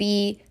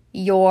be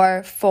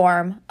your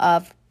form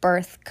of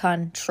birth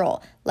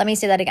control. Let me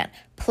say that again.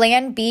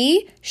 Plan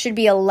B should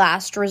be a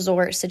last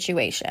resort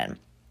situation.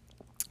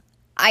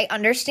 I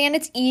understand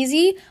it's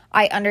easy.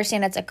 I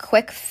understand it's a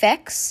quick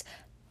fix,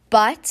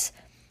 but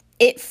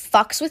it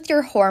fucks with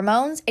your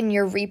hormones and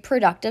your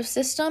reproductive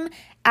system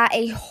at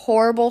a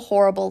horrible,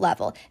 horrible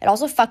level. It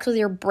also fucks with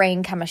your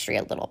brain chemistry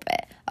a little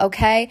bit,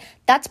 okay?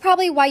 That's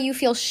probably why you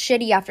feel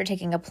shitty after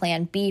taking a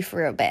Plan B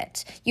for a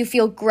bit. You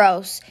feel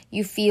gross.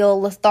 You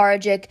feel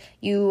lethargic.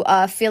 You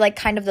feel like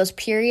kind of those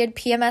period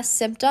PMS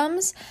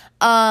symptoms.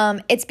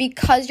 It's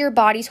because your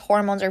body's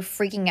hormones are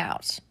freaking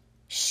out.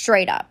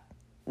 Straight up.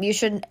 You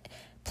should...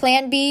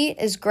 Plan B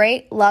is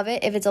great. Love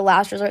it. If it's a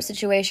last resort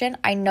situation,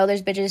 I know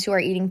there's bitches who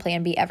are eating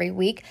Plan B every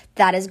week.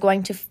 That is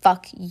going to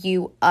fuck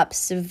you up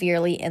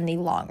severely in the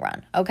long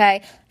run,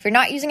 okay? If you're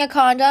not using a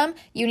condom,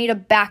 you need a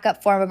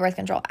backup form of birth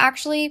control.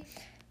 Actually,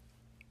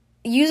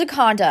 use a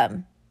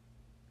condom.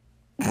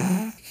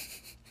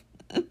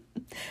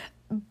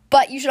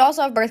 But you should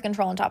also have birth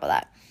control on top of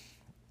that.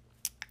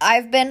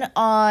 I've been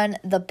on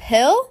the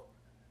pill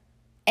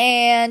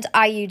and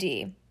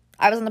IUD.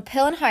 I was on the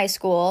pill in high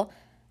school.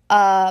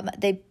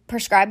 They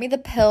prescribed me the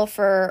pill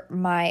for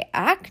my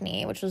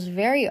acne, which was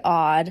very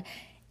odd.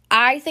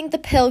 I think the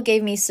pill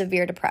gave me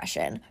severe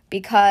depression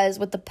because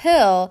with the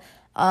pill,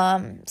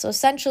 so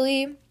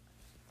essentially,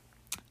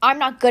 I'm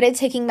not good at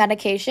taking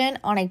medication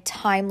on a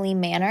timely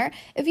manner.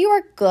 If you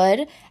are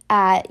good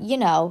at,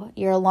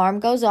 your alarm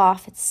goes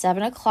off, it's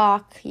 7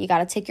 o'clock, you got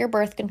to take your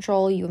birth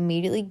control, you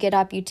immediately get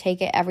up, you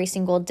take it every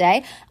single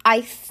day,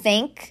 I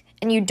think,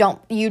 and you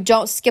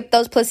don't skip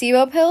those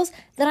placebo pills,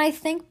 then I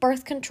think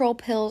birth control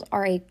pills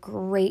are a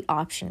great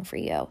option for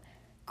you.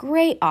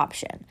 Great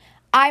option.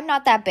 I'm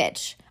not that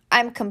bitch.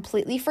 I'm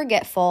completely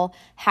forgetful.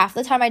 Half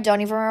the time I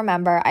don't even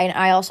remember.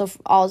 I also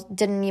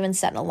didn't even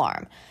set an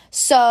alarm.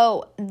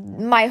 So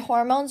my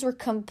hormones were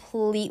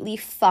completely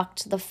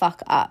fucked the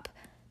fuck up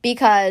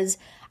because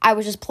I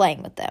was just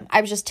playing with them. I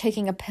was just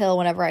taking a pill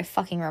whenever I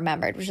fucking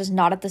remembered, which is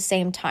not at the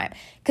same time.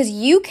 Because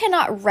you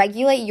cannot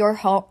regulate your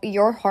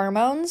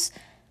hormones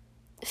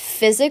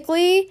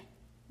physically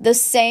the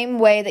same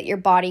way that your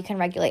body can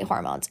regulate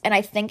hormones. And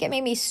I think it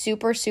made me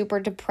super, super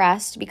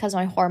depressed because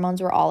my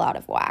hormones were all out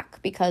of whack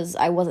because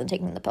I wasn't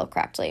taking the pill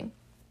correctly.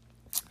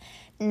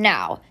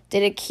 Now,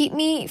 did it keep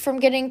me from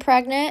getting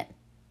pregnant?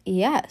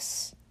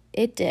 Yes,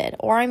 it did.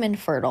 Or I'm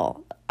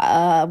infertile.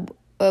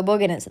 We'll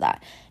get into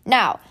that.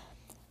 Now,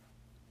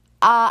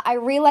 I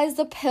realized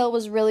the pill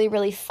was really,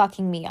 really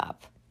fucking me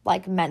up,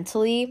 like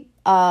mentally,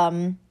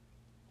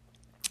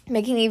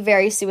 making me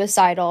very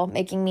suicidal,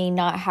 making me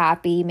not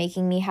happy,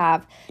 making me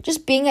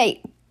just being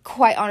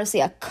quite honestly,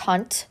 a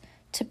cunt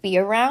to be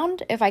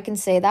around, if I can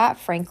say that.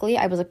 Frankly,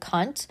 I was a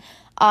cunt.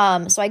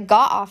 So I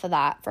got off of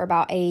that for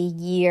about a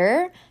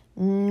year,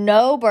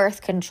 no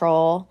birth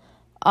control,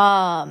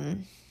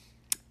 and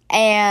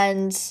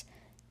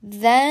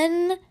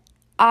then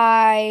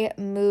I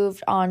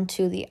moved on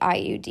to the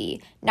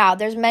IUD. Now,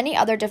 there's many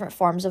other different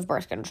forms of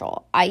birth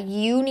control.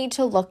 You need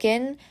to look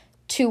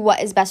into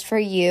what is best for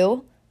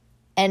you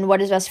and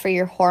what is best for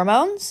your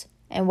hormones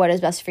and what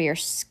is best for your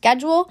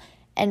schedule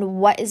and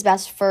what is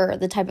best for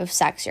the type of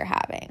sex you're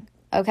having,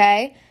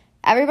 okay?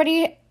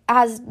 Everybody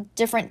has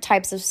different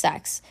types of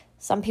sex.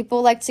 Some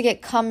people like to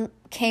get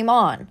came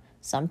on.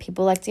 Some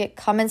people like to get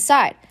come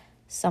inside.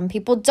 Some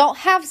people don't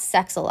have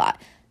sex a lot.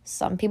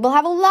 Some people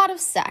have a lot of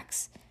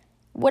sex.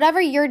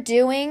 Whatever you're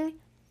doing,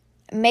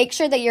 make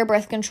sure that your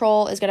birth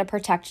control is going to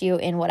protect you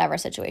in whatever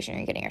situation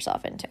you're getting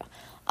yourself into.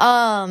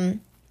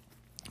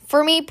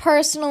 For me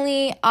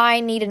personally, I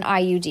need an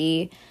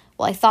IUD.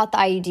 Well, I thought the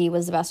IUD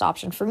was the best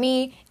option for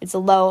me.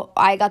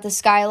 I got the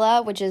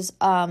Skyla, which is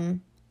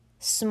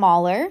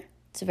smaller.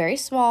 It's very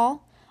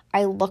small.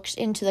 I looked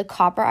into the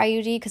copper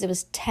IUD because it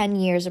was 10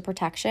 years of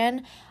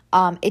protection.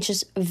 It's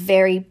just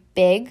very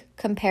big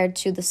compared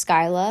to the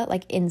Skyla,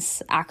 like in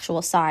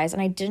actual size.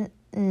 And I didn't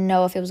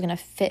know if it was going to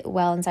fit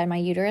well inside my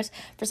uterus.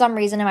 For some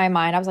reason in my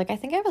mind, I was like, I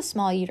think I have a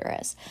small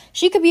uterus.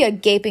 She could be a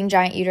gaping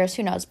giant uterus,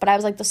 who knows? But I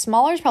was like, the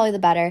smaller is probably the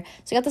better.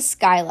 So I got the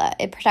Skyla.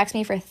 It protects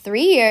me for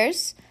 3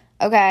 years,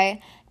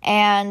 okay?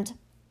 And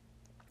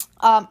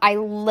I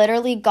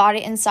literally got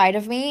it inside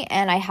of me,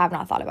 and I have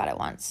not thought about it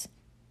once.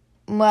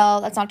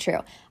 Well, that's not true.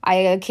 I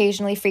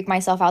occasionally freak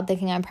myself out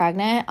thinking I'm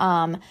pregnant.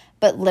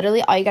 But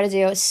literally all you got to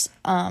do is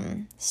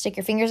stick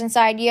your fingers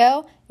inside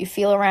you. You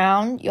feel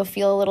around. You'll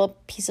feel a little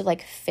piece of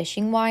like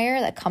fishing wire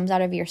that comes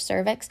out of your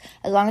cervix.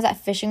 As long as that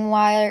fishing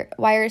wire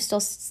is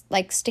still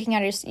like sticking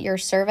out of your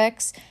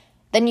cervix,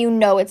 then you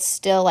know it's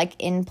still like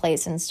in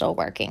place and still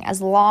working.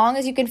 As long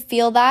as you can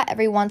feel that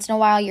every once in a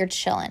while, you're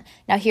chilling.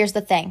 Now, here's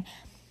the thing.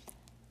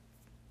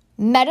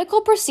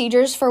 Medical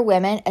procedures for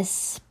women,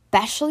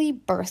 especially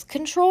birth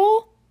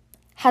control,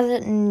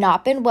 has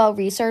not been well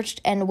researched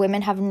and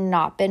women have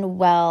not been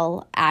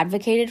well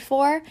advocated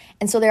for.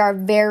 And so there are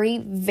very,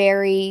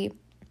 very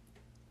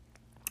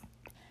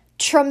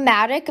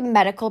traumatic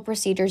medical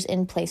procedures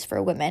in place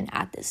for women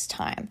at this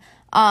time.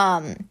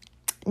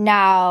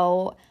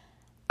 Now,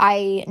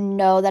 I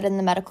know that in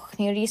the medical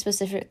community,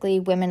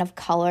 specifically women of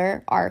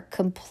color, are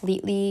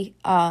completely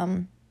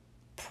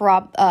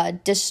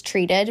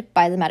distreated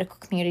by the medical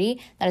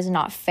community. That is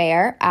not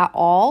fair at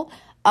all.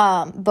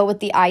 But with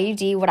the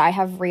IUD, what I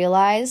have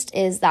realized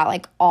is that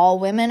like all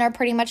women are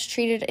pretty much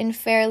treated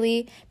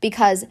unfairly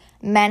because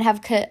men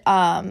have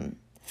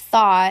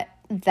thought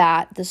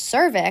that the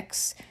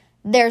cervix,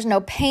 there's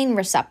no pain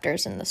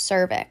receptors in the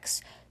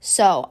cervix.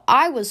 So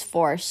I was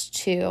forced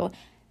to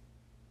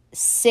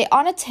sit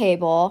on a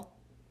table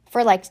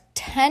for like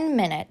 10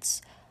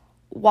 minutes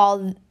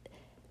while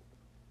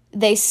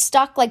they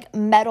stuck like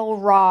metal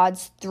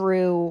rods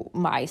through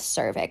my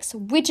cervix,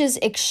 which is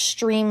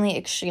extremely,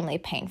 extremely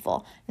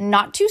painful.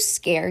 Not to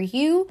scare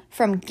you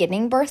from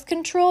getting birth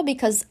control,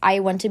 because I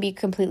want to be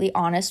completely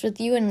honest with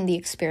you and the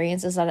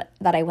experiences that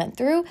I went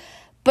through,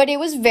 but it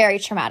was very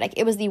traumatic.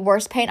 It was the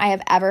worst pain I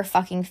have ever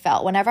fucking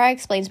felt. Whenever I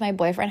explained to my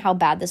boyfriend how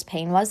bad this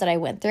pain was that I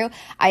went through,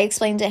 I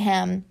explained to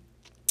him,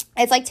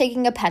 it's like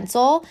taking a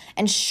pencil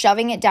and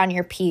shoving it down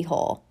your pee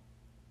hole,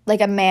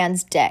 like a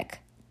man's dick.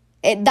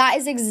 That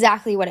is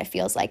exactly what it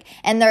feels like.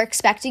 And they're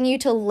expecting you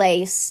to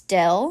lay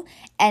still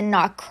and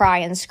not cry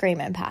and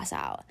scream and pass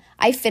out.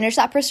 I finished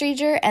that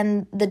procedure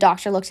and the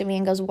doctor looks at me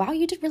and goes, wow,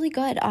 you did really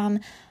good.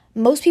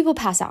 Most people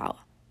pass out.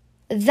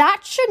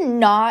 That should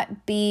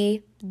not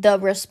be the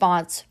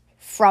response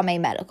from a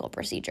medical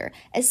procedure,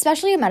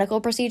 especially a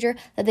medical procedure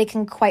that they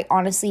can quite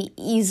honestly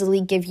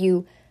easily give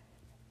you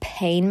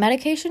pain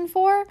medication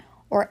for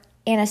or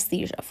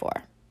anesthesia for.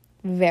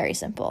 Very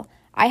simple.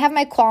 I have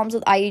my qualms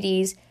with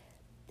IUDs.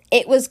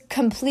 It was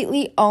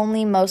completely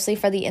only mostly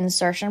for the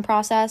insertion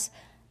process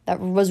that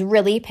was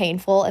really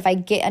painful. If I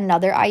get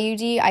another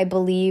IUD, I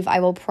believe I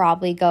will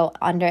probably go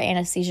under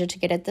anesthesia to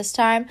get it this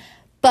time.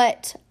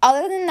 But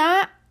other than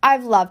that,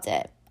 I've loved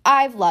it.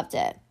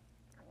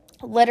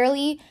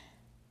 Literally,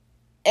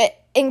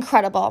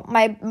 incredible.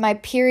 My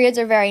periods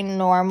are very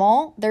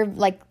normal. They're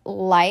like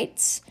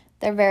light.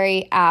 They're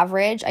very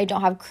average. I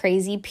don't have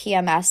crazy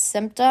PMS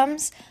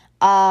symptoms.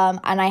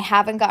 And I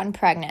haven't gotten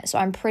pregnant, so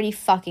I'm pretty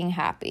fucking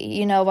happy.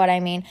 You know what I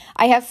mean?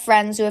 I have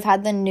friends who have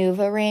had the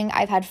Nuva ring.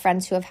 I've had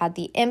friends who have had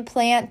the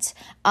implant.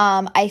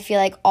 I feel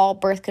like all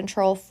birth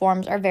control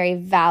forms are very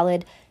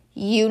valid.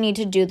 You need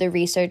to do the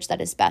research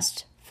that is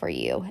best for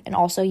you. And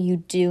also, you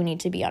do need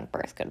to be on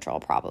birth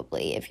control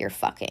probably if you're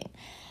fucking.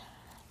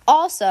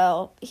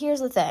 Also, here's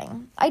the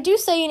thing. I do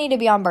say you need to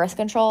be on birth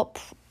control,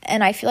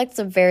 and I feel like it's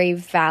a very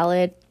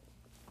valid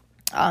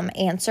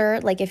answer.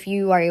 Like, if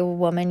you are a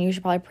woman, you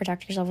should probably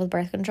protect yourself with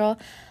birth control.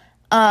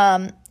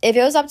 If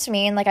it was up to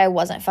me and like I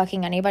wasn't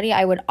fucking anybody,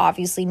 I would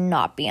obviously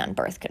not be on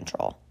birth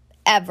control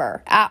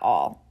ever at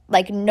all.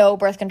 Like, no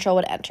birth control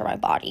would enter my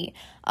body.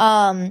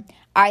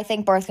 I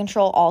think birth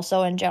control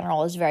also in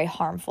general is very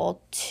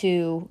harmful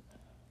to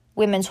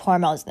women's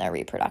hormones and their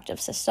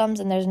reproductive systems,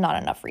 and there's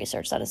not enough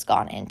research that has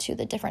gone into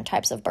the different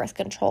types of birth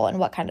control and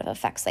what kind of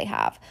effects they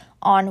have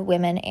on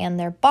women and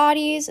their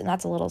bodies, and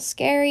that's a little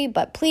scary.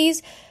 But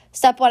please,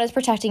 step one is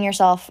protecting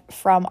yourself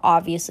from,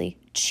 obviously,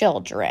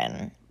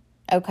 children,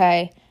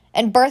 okay?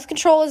 And birth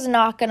control is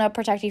not going to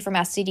protect you from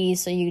STDs,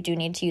 so you do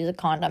need to use a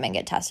condom and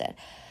get tested.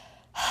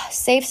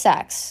 Safe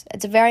sex.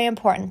 It's a very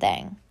important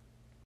thing.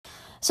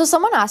 So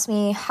someone asked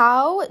me,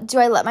 how do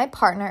I let my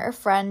partner or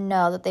friend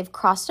know that they've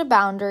crossed a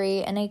boundary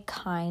in a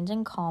kind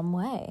and calm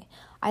way?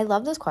 I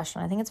love this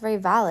question. I think it's very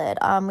valid.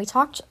 We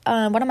talked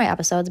one of my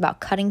episodes about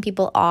cutting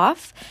people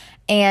off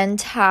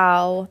and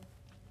how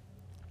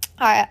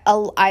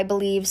I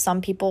believe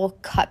some people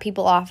cut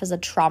people off as a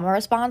trauma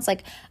response.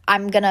 Like,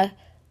 I'm going to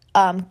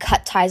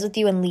cut ties with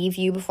you and leave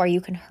you before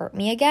you can hurt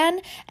me again.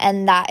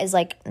 And that is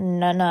like,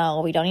 no,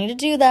 we don't need to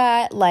do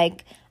that.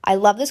 Like, I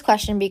love this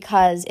question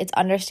because it's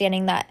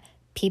understanding that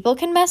people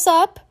can mess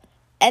up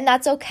and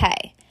that's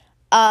okay.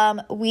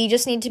 We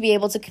just need to be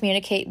able to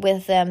communicate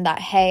with them that,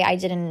 hey, I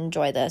didn't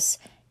enjoy this.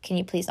 Can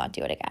you please not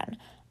do it again?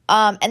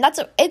 And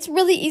it's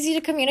really easy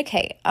to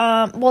communicate.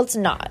 Well, it's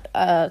not.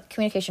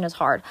 Communication is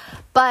hard.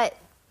 But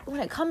when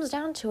it comes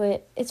down to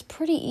it, it's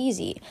pretty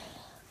easy.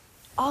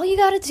 All you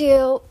gotta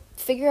do,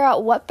 figure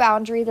out what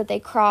boundary that they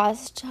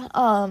crossed.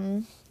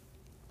 Don't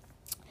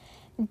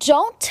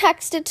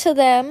text it to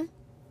them.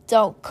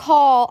 Don't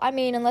call. I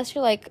mean, unless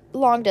you're like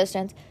long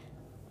distance.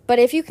 But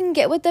if you can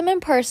get with them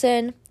in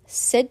person,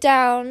 sit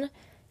down,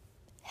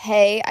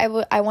 hey,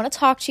 I want to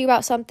talk to you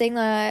about something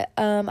that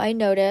I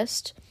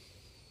noticed.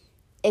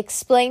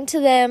 Explain to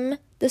them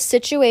the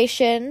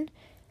situation,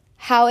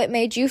 how it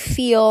made you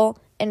feel,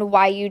 and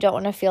why you don't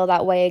want to feel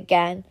that way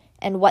again,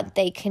 and what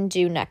they can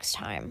do next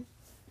time.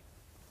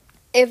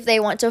 If they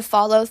want to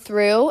follow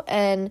through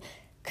and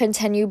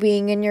continue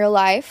being in your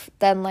life,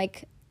 then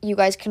like you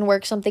guys can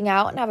work something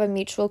out and have a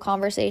mutual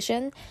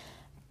conversation.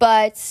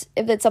 But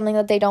if it's something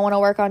that they don't want to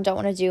work on, don't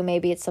want to do,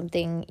 maybe it's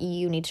something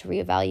you need to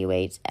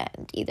reevaluate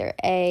and either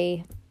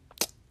A,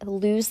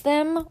 lose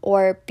them,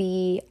 or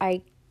B,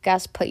 I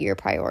guess put your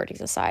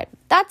priorities aside.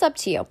 That's up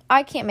to you.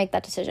 I can't make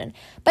that decision.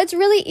 But it's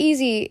really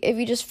easy if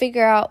you just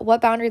figure out what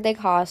boundary they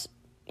cross.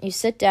 You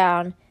sit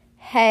down,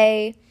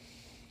 hey,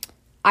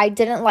 I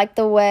didn't like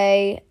the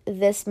way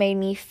this made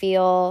me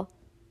feel.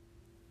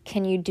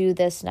 Can you do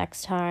this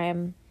next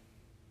time?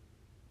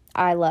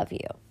 I love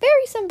you.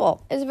 Very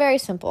simple. It's very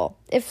simple.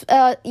 If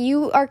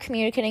you are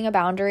communicating a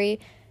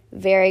boundary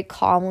very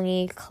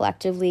calmly,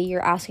 collectively,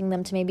 you're asking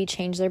them to maybe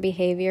change their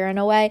behavior in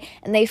a way,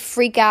 and they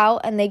freak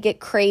out and they get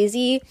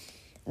crazy,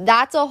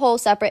 that's a whole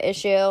separate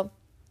issue,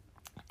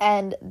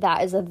 and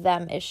that is a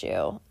them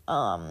issue.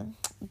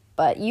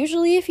 But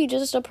usually if you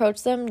just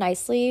approach them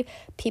nicely,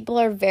 people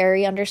are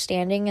very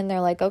understanding, and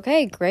they're like,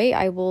 okay, great,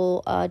 I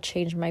will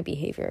change my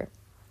behavior.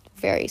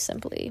 Very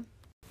simply.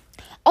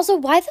 Also,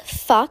 why the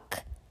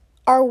fuck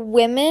are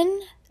women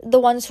the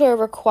ones who are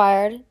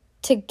required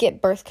to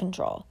get birth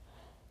control?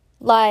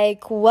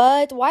 Like,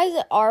 what? Why is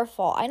it our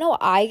fault? I know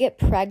I get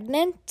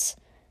pregnant,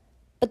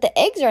 but the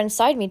eggs are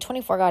inside me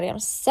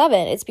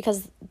 24/7. It's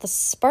because the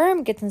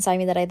sperm gets inside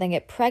me that I then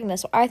get pregnant.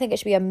 So I think it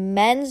should be a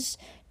men's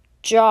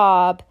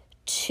job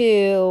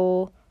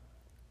to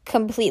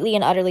completely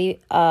and utterly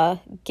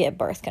get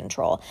birth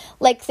control.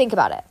 Like, think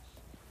about it.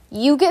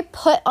 You get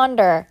put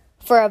under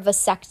for a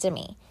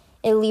vasectomy.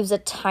 It leaves a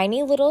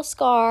tiny little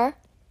scar,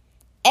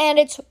 and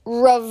it's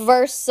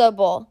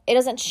reversible. It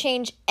doesn't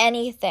change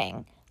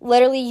anything.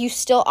 Literally, you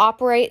still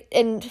operate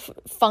and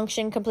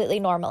function completely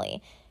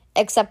normally,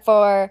 except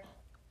for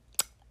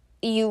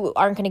you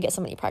aren't going to get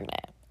somebody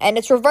pregnant. And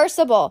it's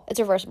reversible. It's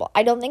reversible.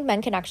 I don't think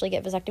men can actually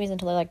get vasectomies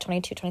until they're like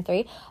 22,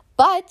 23.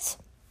 But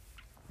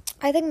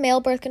I think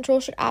male birth control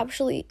should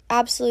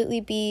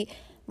absolutely be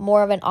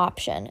more of an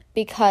option,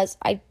 because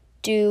I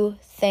do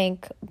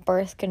think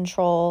birth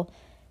control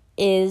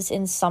is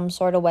in some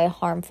sort of way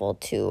harmful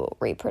to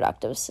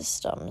reproductive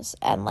systems.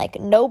 And like,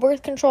 no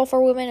birth control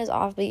for women is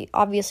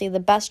obviously the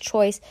best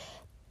choice,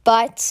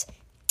 but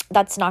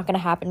that's not going to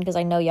happen because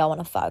I know y'all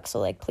want to fuck. So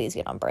like, please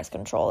get on birth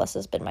control. This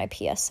has been my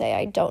PSA.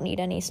 I don't need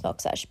any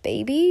Smoke Sesh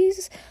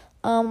babies.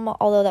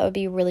 Although that would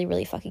be really,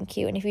 really fucking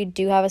cute. And if you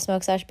do have a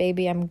Smoke Sesh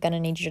baby, I'm going to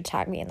need you to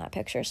tag me in that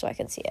picture so I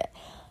can see it.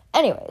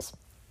 Anyways,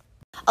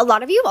 a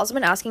lot of you have also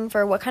been asking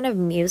for what kind of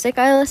music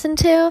I listen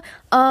to.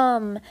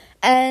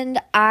 And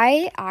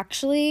I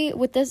actually,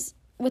 with this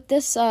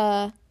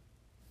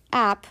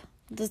app,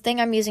 the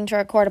thing I'm using to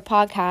record a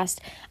podcast,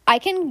 I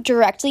can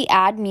directly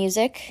add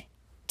music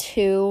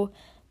to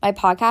my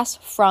podcast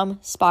from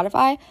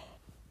Spotify.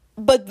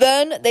 But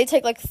then they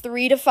take like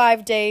 3 to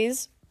 5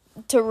 days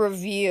to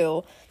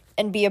review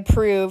and be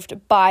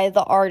approved by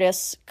the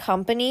artist's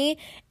company.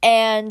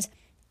 And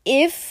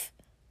if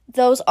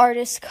those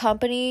artists'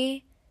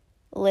 company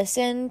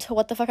listen to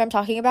what the fuck I'm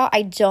talking about,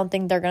 I don't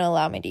think they're gonna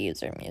allow me to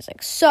use their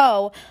music.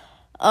 So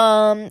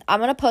I'm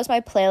gonna post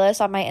my playlist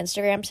on my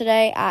Instagram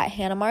today at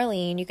Hannah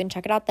Marlene. You can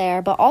check it out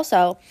there. But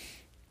also,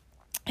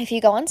 if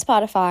you go on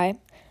Spotify,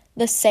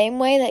 the same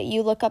way that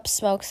you look up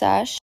Smoke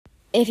Sesh,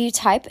 if you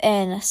type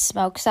in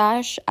Smoke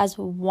Sesh as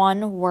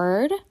one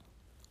word,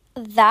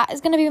 that is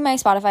gonna be my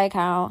Spotify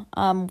account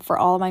for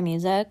all of my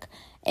music.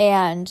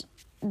 And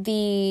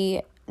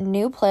the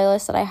new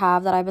playlist that I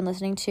have that I've been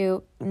listening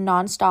to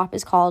nonstop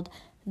is called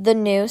the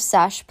New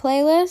Sesh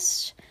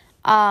playlist.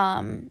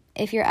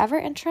 If you're ever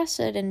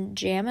interested in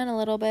jamming a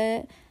little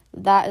bit,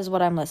 that is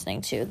what I'm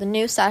listening to. The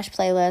New Sesh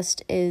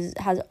playlist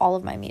has all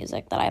of my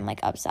music that I'm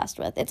like obsessed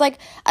with. It's like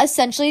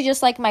essentially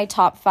just like my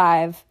top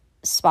 5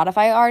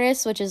 Spotify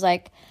artists, which is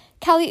like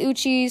Kelly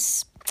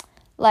Uchis,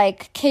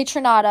 like Kate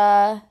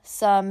Trinata,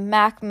 some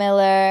Mac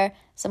Miller,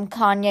 some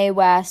Kanye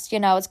West.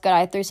 You know, it's good.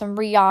 I threw some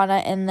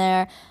Rihanna in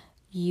there.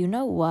 You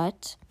know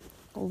what?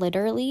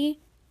 Literally,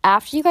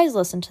 after you guys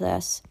listen to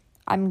this,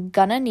 I'm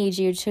gonna need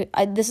you to,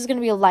 this is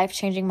gonna be a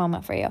life-changing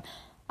moment for you.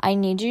 I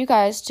need you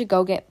guys to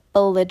go get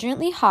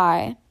belligerently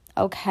high,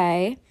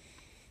 okay?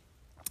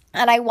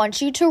 And I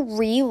want you to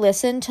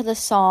re-listen to the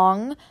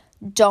song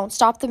Don't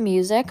Stop the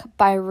Music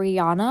by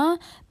Rihanna,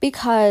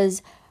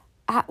 because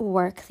at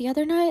work the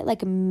other night,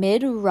 like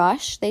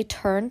mid-rush, they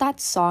turned that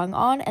song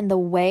on, and the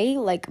way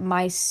like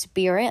my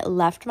spirit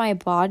left my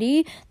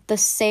body the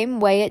same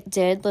way it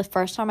did the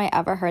first time I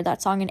ever heard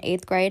that song in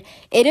 8th grade.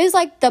 It is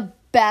like the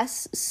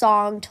best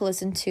song to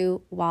listen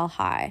to while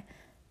high.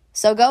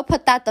 So go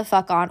put that the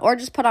fuck on, or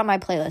just put on my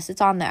playlist.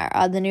 It's on there,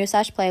 the New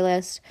Sesh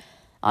playlist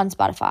on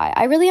Spotify.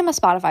 I really am a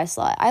Spotify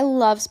slut. I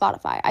love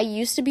Spotify. I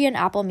used to be an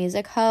Apple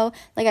Music hoe.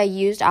 Like, I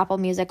used Apple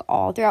Music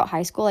all throughout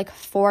high school, like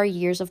 4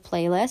 years of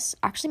playlists.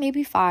 Actually,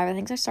 maybe 5. I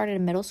think I started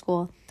in middle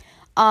school.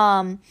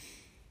 And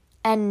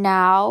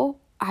now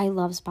I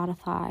love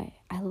Spotify.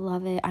 I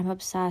love it. I'm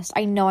obsessed.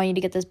 I know I need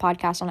to get this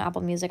podcast on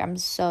Apple Music. I'm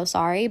so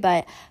sorry,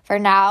 but for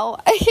now,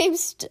 I'm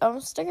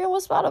sticking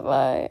with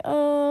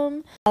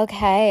Spotify.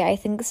 Okay, I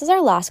think this is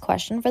our last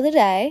question for the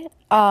day.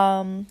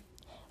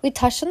 We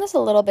touched on this a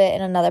little bit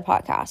in another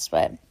podcast,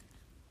 but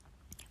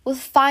with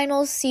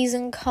final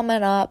season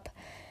coming up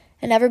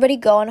and everybody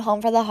going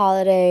home for the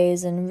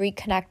holidays and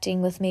reconnecting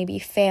with maybe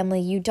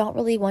family you don't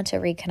really want to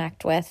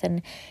reconnect with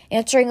and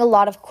answering a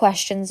lot of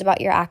questions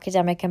about your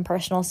academic and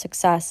personal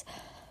success,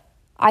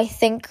 I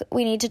think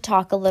we need to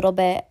talk a little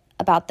bit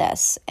about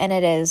this, and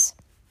it is,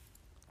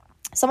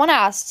 someone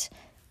asked,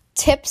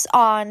 tips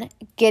on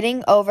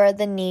getting over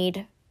the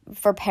need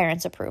for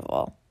parents'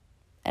 approval.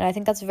 And I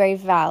think that's very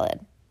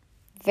valid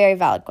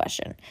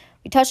question.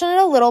 We touched on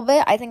it a little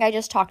bit. I think I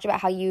just talked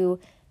about how you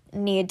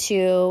need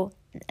to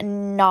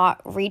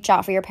not reach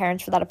out for your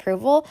parents for that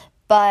approval,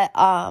 but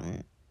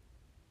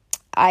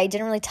I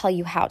didn't really tell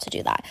you how to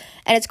do that.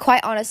 And it's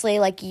quite honestly,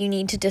 like, you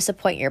need to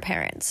disappoint your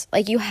parents.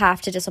 Like, you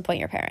have to disappoint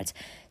your parents,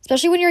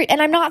 especially when you're, and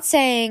I'm not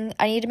saying,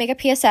 I need to make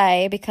a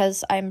PSA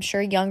because I'm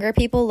sure younger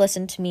people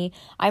listen to me.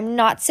 I'm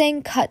not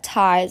saying cut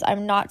ties.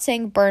 I'm not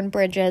saying burn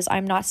bridges.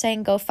 I'm not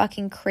saying go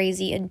fucking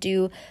crazy and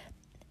do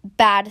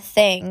bad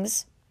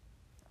things.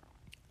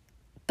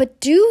 But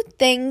do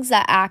things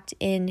that act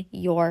in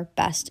your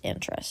best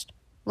interest,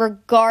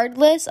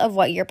 regardless of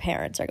what your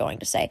parents are going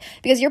to say,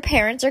 because your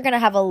parents are going to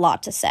have a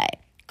lot to say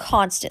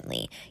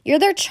constantly. You're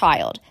their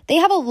child. They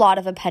have a lot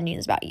of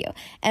opinions about you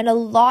and a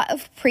lot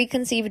of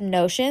preconceived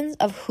notions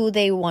of who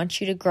they want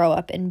you to grow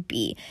up and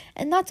be.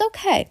 And that's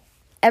okay.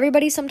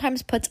 Everybody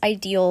sometimes puts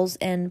ideals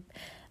and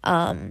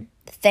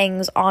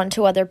things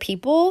onto other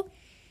people.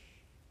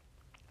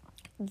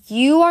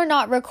 You are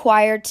not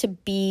required to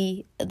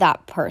be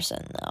that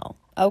person, though.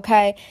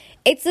 Okay?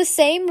 It's the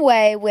same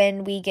way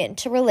when we get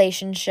into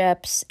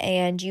relationships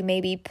and you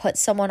maybe put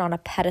someone on a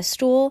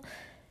pedestal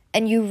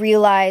and you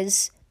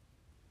realize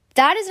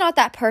that is not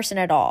that person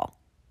at all.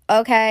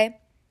 Okay?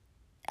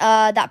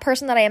 That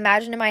person that I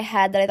imagined in my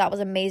head that I thought was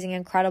amazing,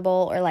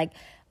 incredible, or like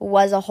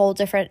was a whole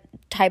different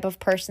type of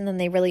person than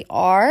they really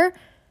are.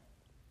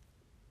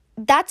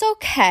 That's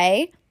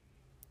okay.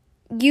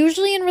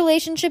 Usually in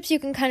relationships, you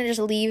can kind of just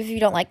leave if you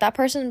don't like that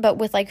person, but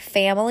with like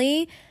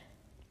family,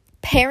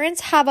 parents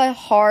have a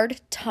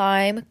hard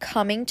time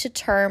coming to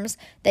terms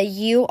that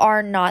you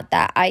are not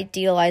that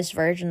idealized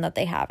version that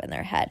they have in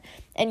their head.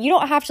 And you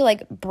don't have to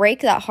like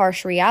break that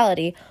harsh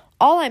reality.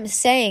 All I'm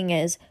saying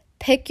is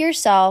pick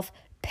yourself,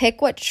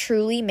 pick what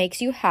truly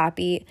makes you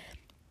happy,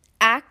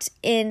 act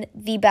in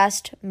the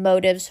best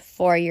motives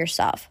for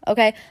yourself,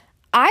 okay?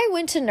 I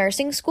went to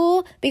nursing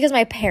school because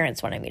my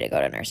parents wanted me to go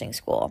to nursing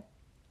school.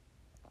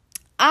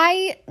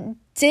 I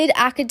did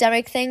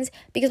academic things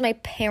because my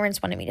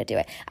parents wanted me to do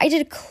it. I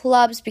did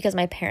clubs because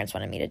my parents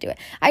wanted me to do it.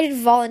 I did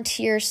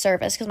volunteer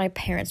service because my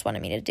parents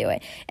wanted me to do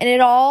it. And it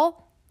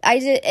all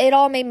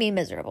made me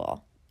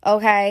miserable,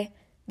 okay?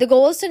 The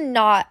goal is to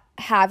not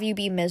have you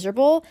be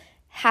miserable,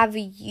 have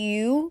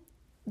you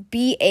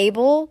be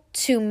able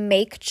to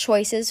make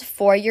choices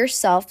for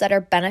yourself that are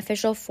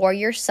beneficial for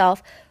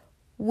yourself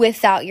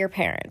without your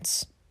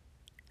parents,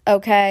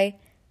 okay?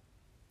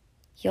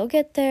 You'll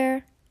get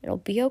there. It'll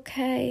be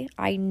okay.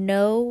 I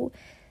know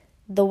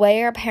the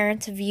way our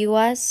parents view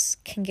us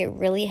can get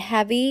really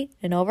heavy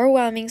and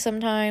overwhelming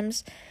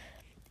sometimes.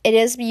 It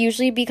is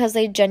usually because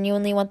they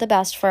genuinely want the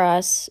best for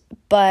us,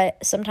 but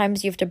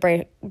sometimes you have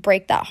to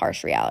break that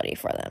harsh reality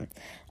for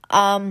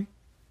them.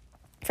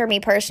 For me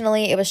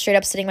personally, it was straight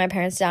up sitting my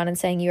parents down and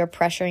saying, you are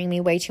pressuring me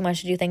way too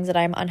much to do things that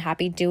I'm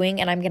unhappy doing,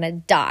 and I'm going to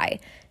die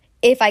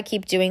if I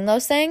keep doing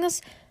those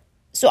things.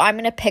 So I'm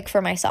going to pick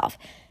for myself.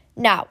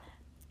 Now,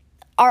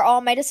 are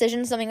all my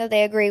decisions something that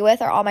they agree with?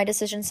 Are all my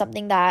decisions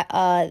something that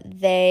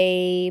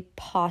they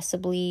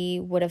possibly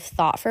would have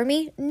thought for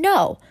me?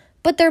 No,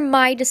 but they're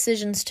my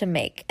decisions to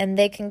make, and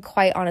they can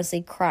quite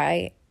honestly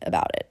cry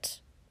about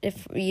it,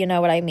 if you know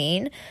what I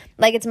mean.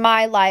 Like, it's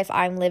my life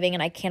I'm living,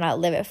 and I cannot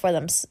live it for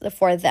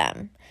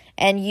them,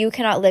 and you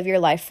cannot live your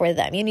life for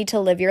them. You need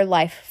to live your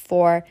life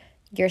for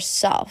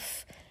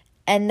yourself.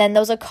 And then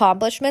those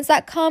accomplishments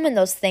that come and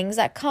those things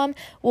that come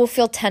will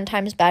feel 10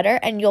 times better,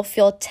 and you'll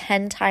feel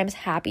 10 times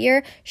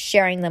happier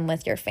sharing them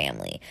with your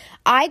family.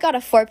 I got a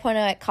 4.0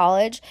 at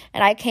college,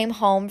 and I came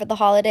home for the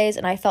holidays,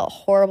 and I felt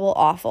horrible,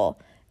 awful.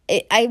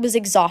 I was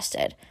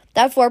exhausted.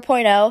 That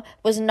 4.0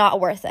 was not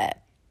worth it.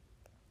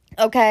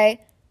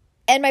 Okay?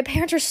 And my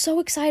parents were so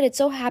excited,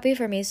 so happy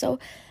for me. So,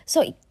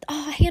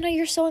 oh, Hannah,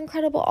 you're so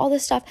incredible, all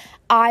this stuff.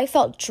 I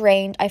felt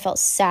drained. I felt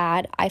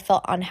sad. I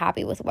felt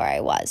unhappy with where I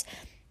was.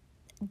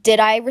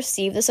 Did I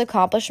receive this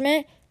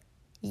accomplishment?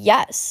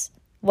 Yes.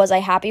 Was I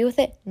happy with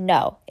it?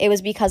 No. It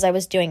was because I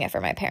was doing it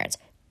for my parents.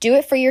 Do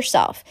it for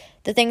yourself.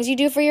 The things you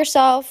do for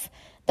yourself,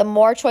 the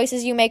more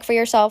choices you make for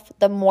yourself,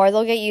 the more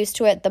they'll get used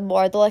to it, the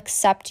more they'll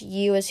accept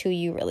you as who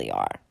you really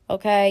are.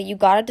 Okay? You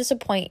got to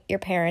disappoint your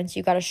parents.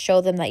 You got to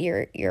show them that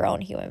you're your own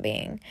human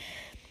being.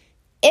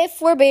 If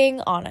we're being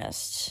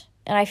honest.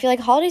 And I feel like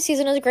holiday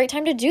season is a great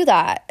time to do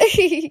that.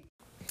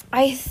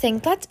 I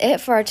think that's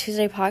it for our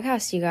Tuesday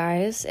podcast, you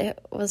guys. It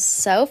was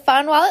so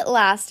fun while it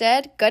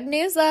lasted. Good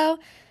news, though.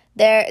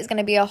 There is going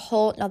to be a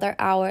whole another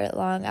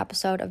hour-long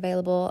episode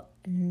available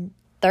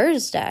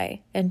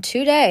Thursday in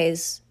 2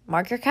 days.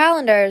 Mark your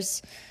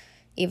calendars.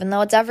 Even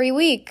though it's every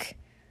week,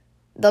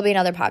 there'll be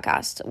another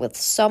podcast with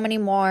so many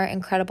more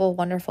incredible,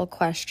 wonderful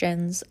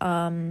questions.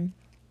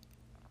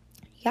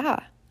 Yeah.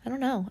 I don't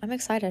know. I'm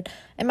excited.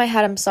 In my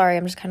head, I'm sorry.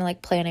 I'm just kind of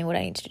like planning what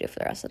I need to do for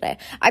the rest of the day.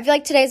 I feel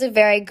like today's a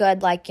very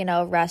good, like, you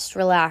know, rest,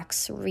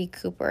 relax,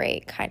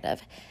 recuperate kind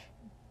of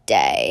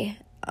day.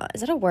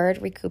 Is that a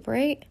word?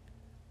 Recuperate?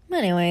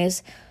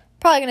 Anyways,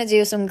 probably going to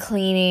do some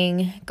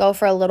cleaning, go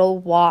for a little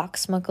walk,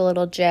 smoke a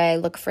little J,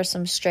 look for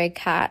some stray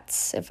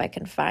cats if I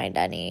can find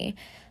any.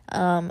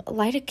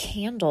 Light a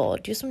candle,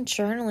 do some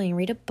journaling,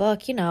 read a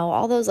book, you know,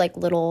 all those like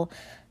little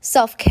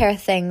self-care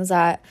things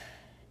that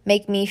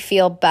make me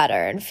feel better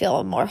and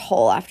feel more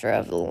whole after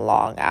a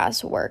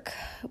long-ass work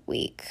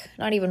week.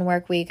 Not even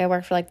work week. I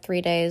worked for like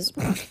 3 days.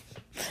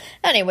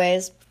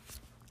 Anyways,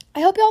 I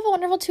hope you all have a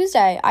wonderful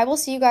Tuesday. I will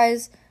see you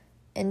guys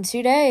in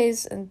 2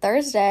 days, and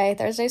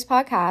Thursday's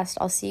podcast.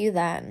 I'll see you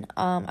then.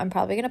 I'm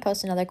probably going to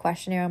post another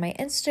questionnaire on my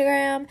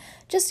Instagram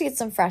just to get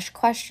some fresh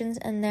questions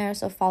in there.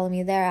 So follow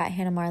me there at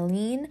Hannah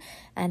Marlene,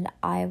 and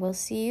I will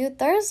see you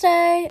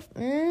Thursday.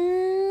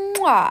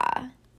 Mwah.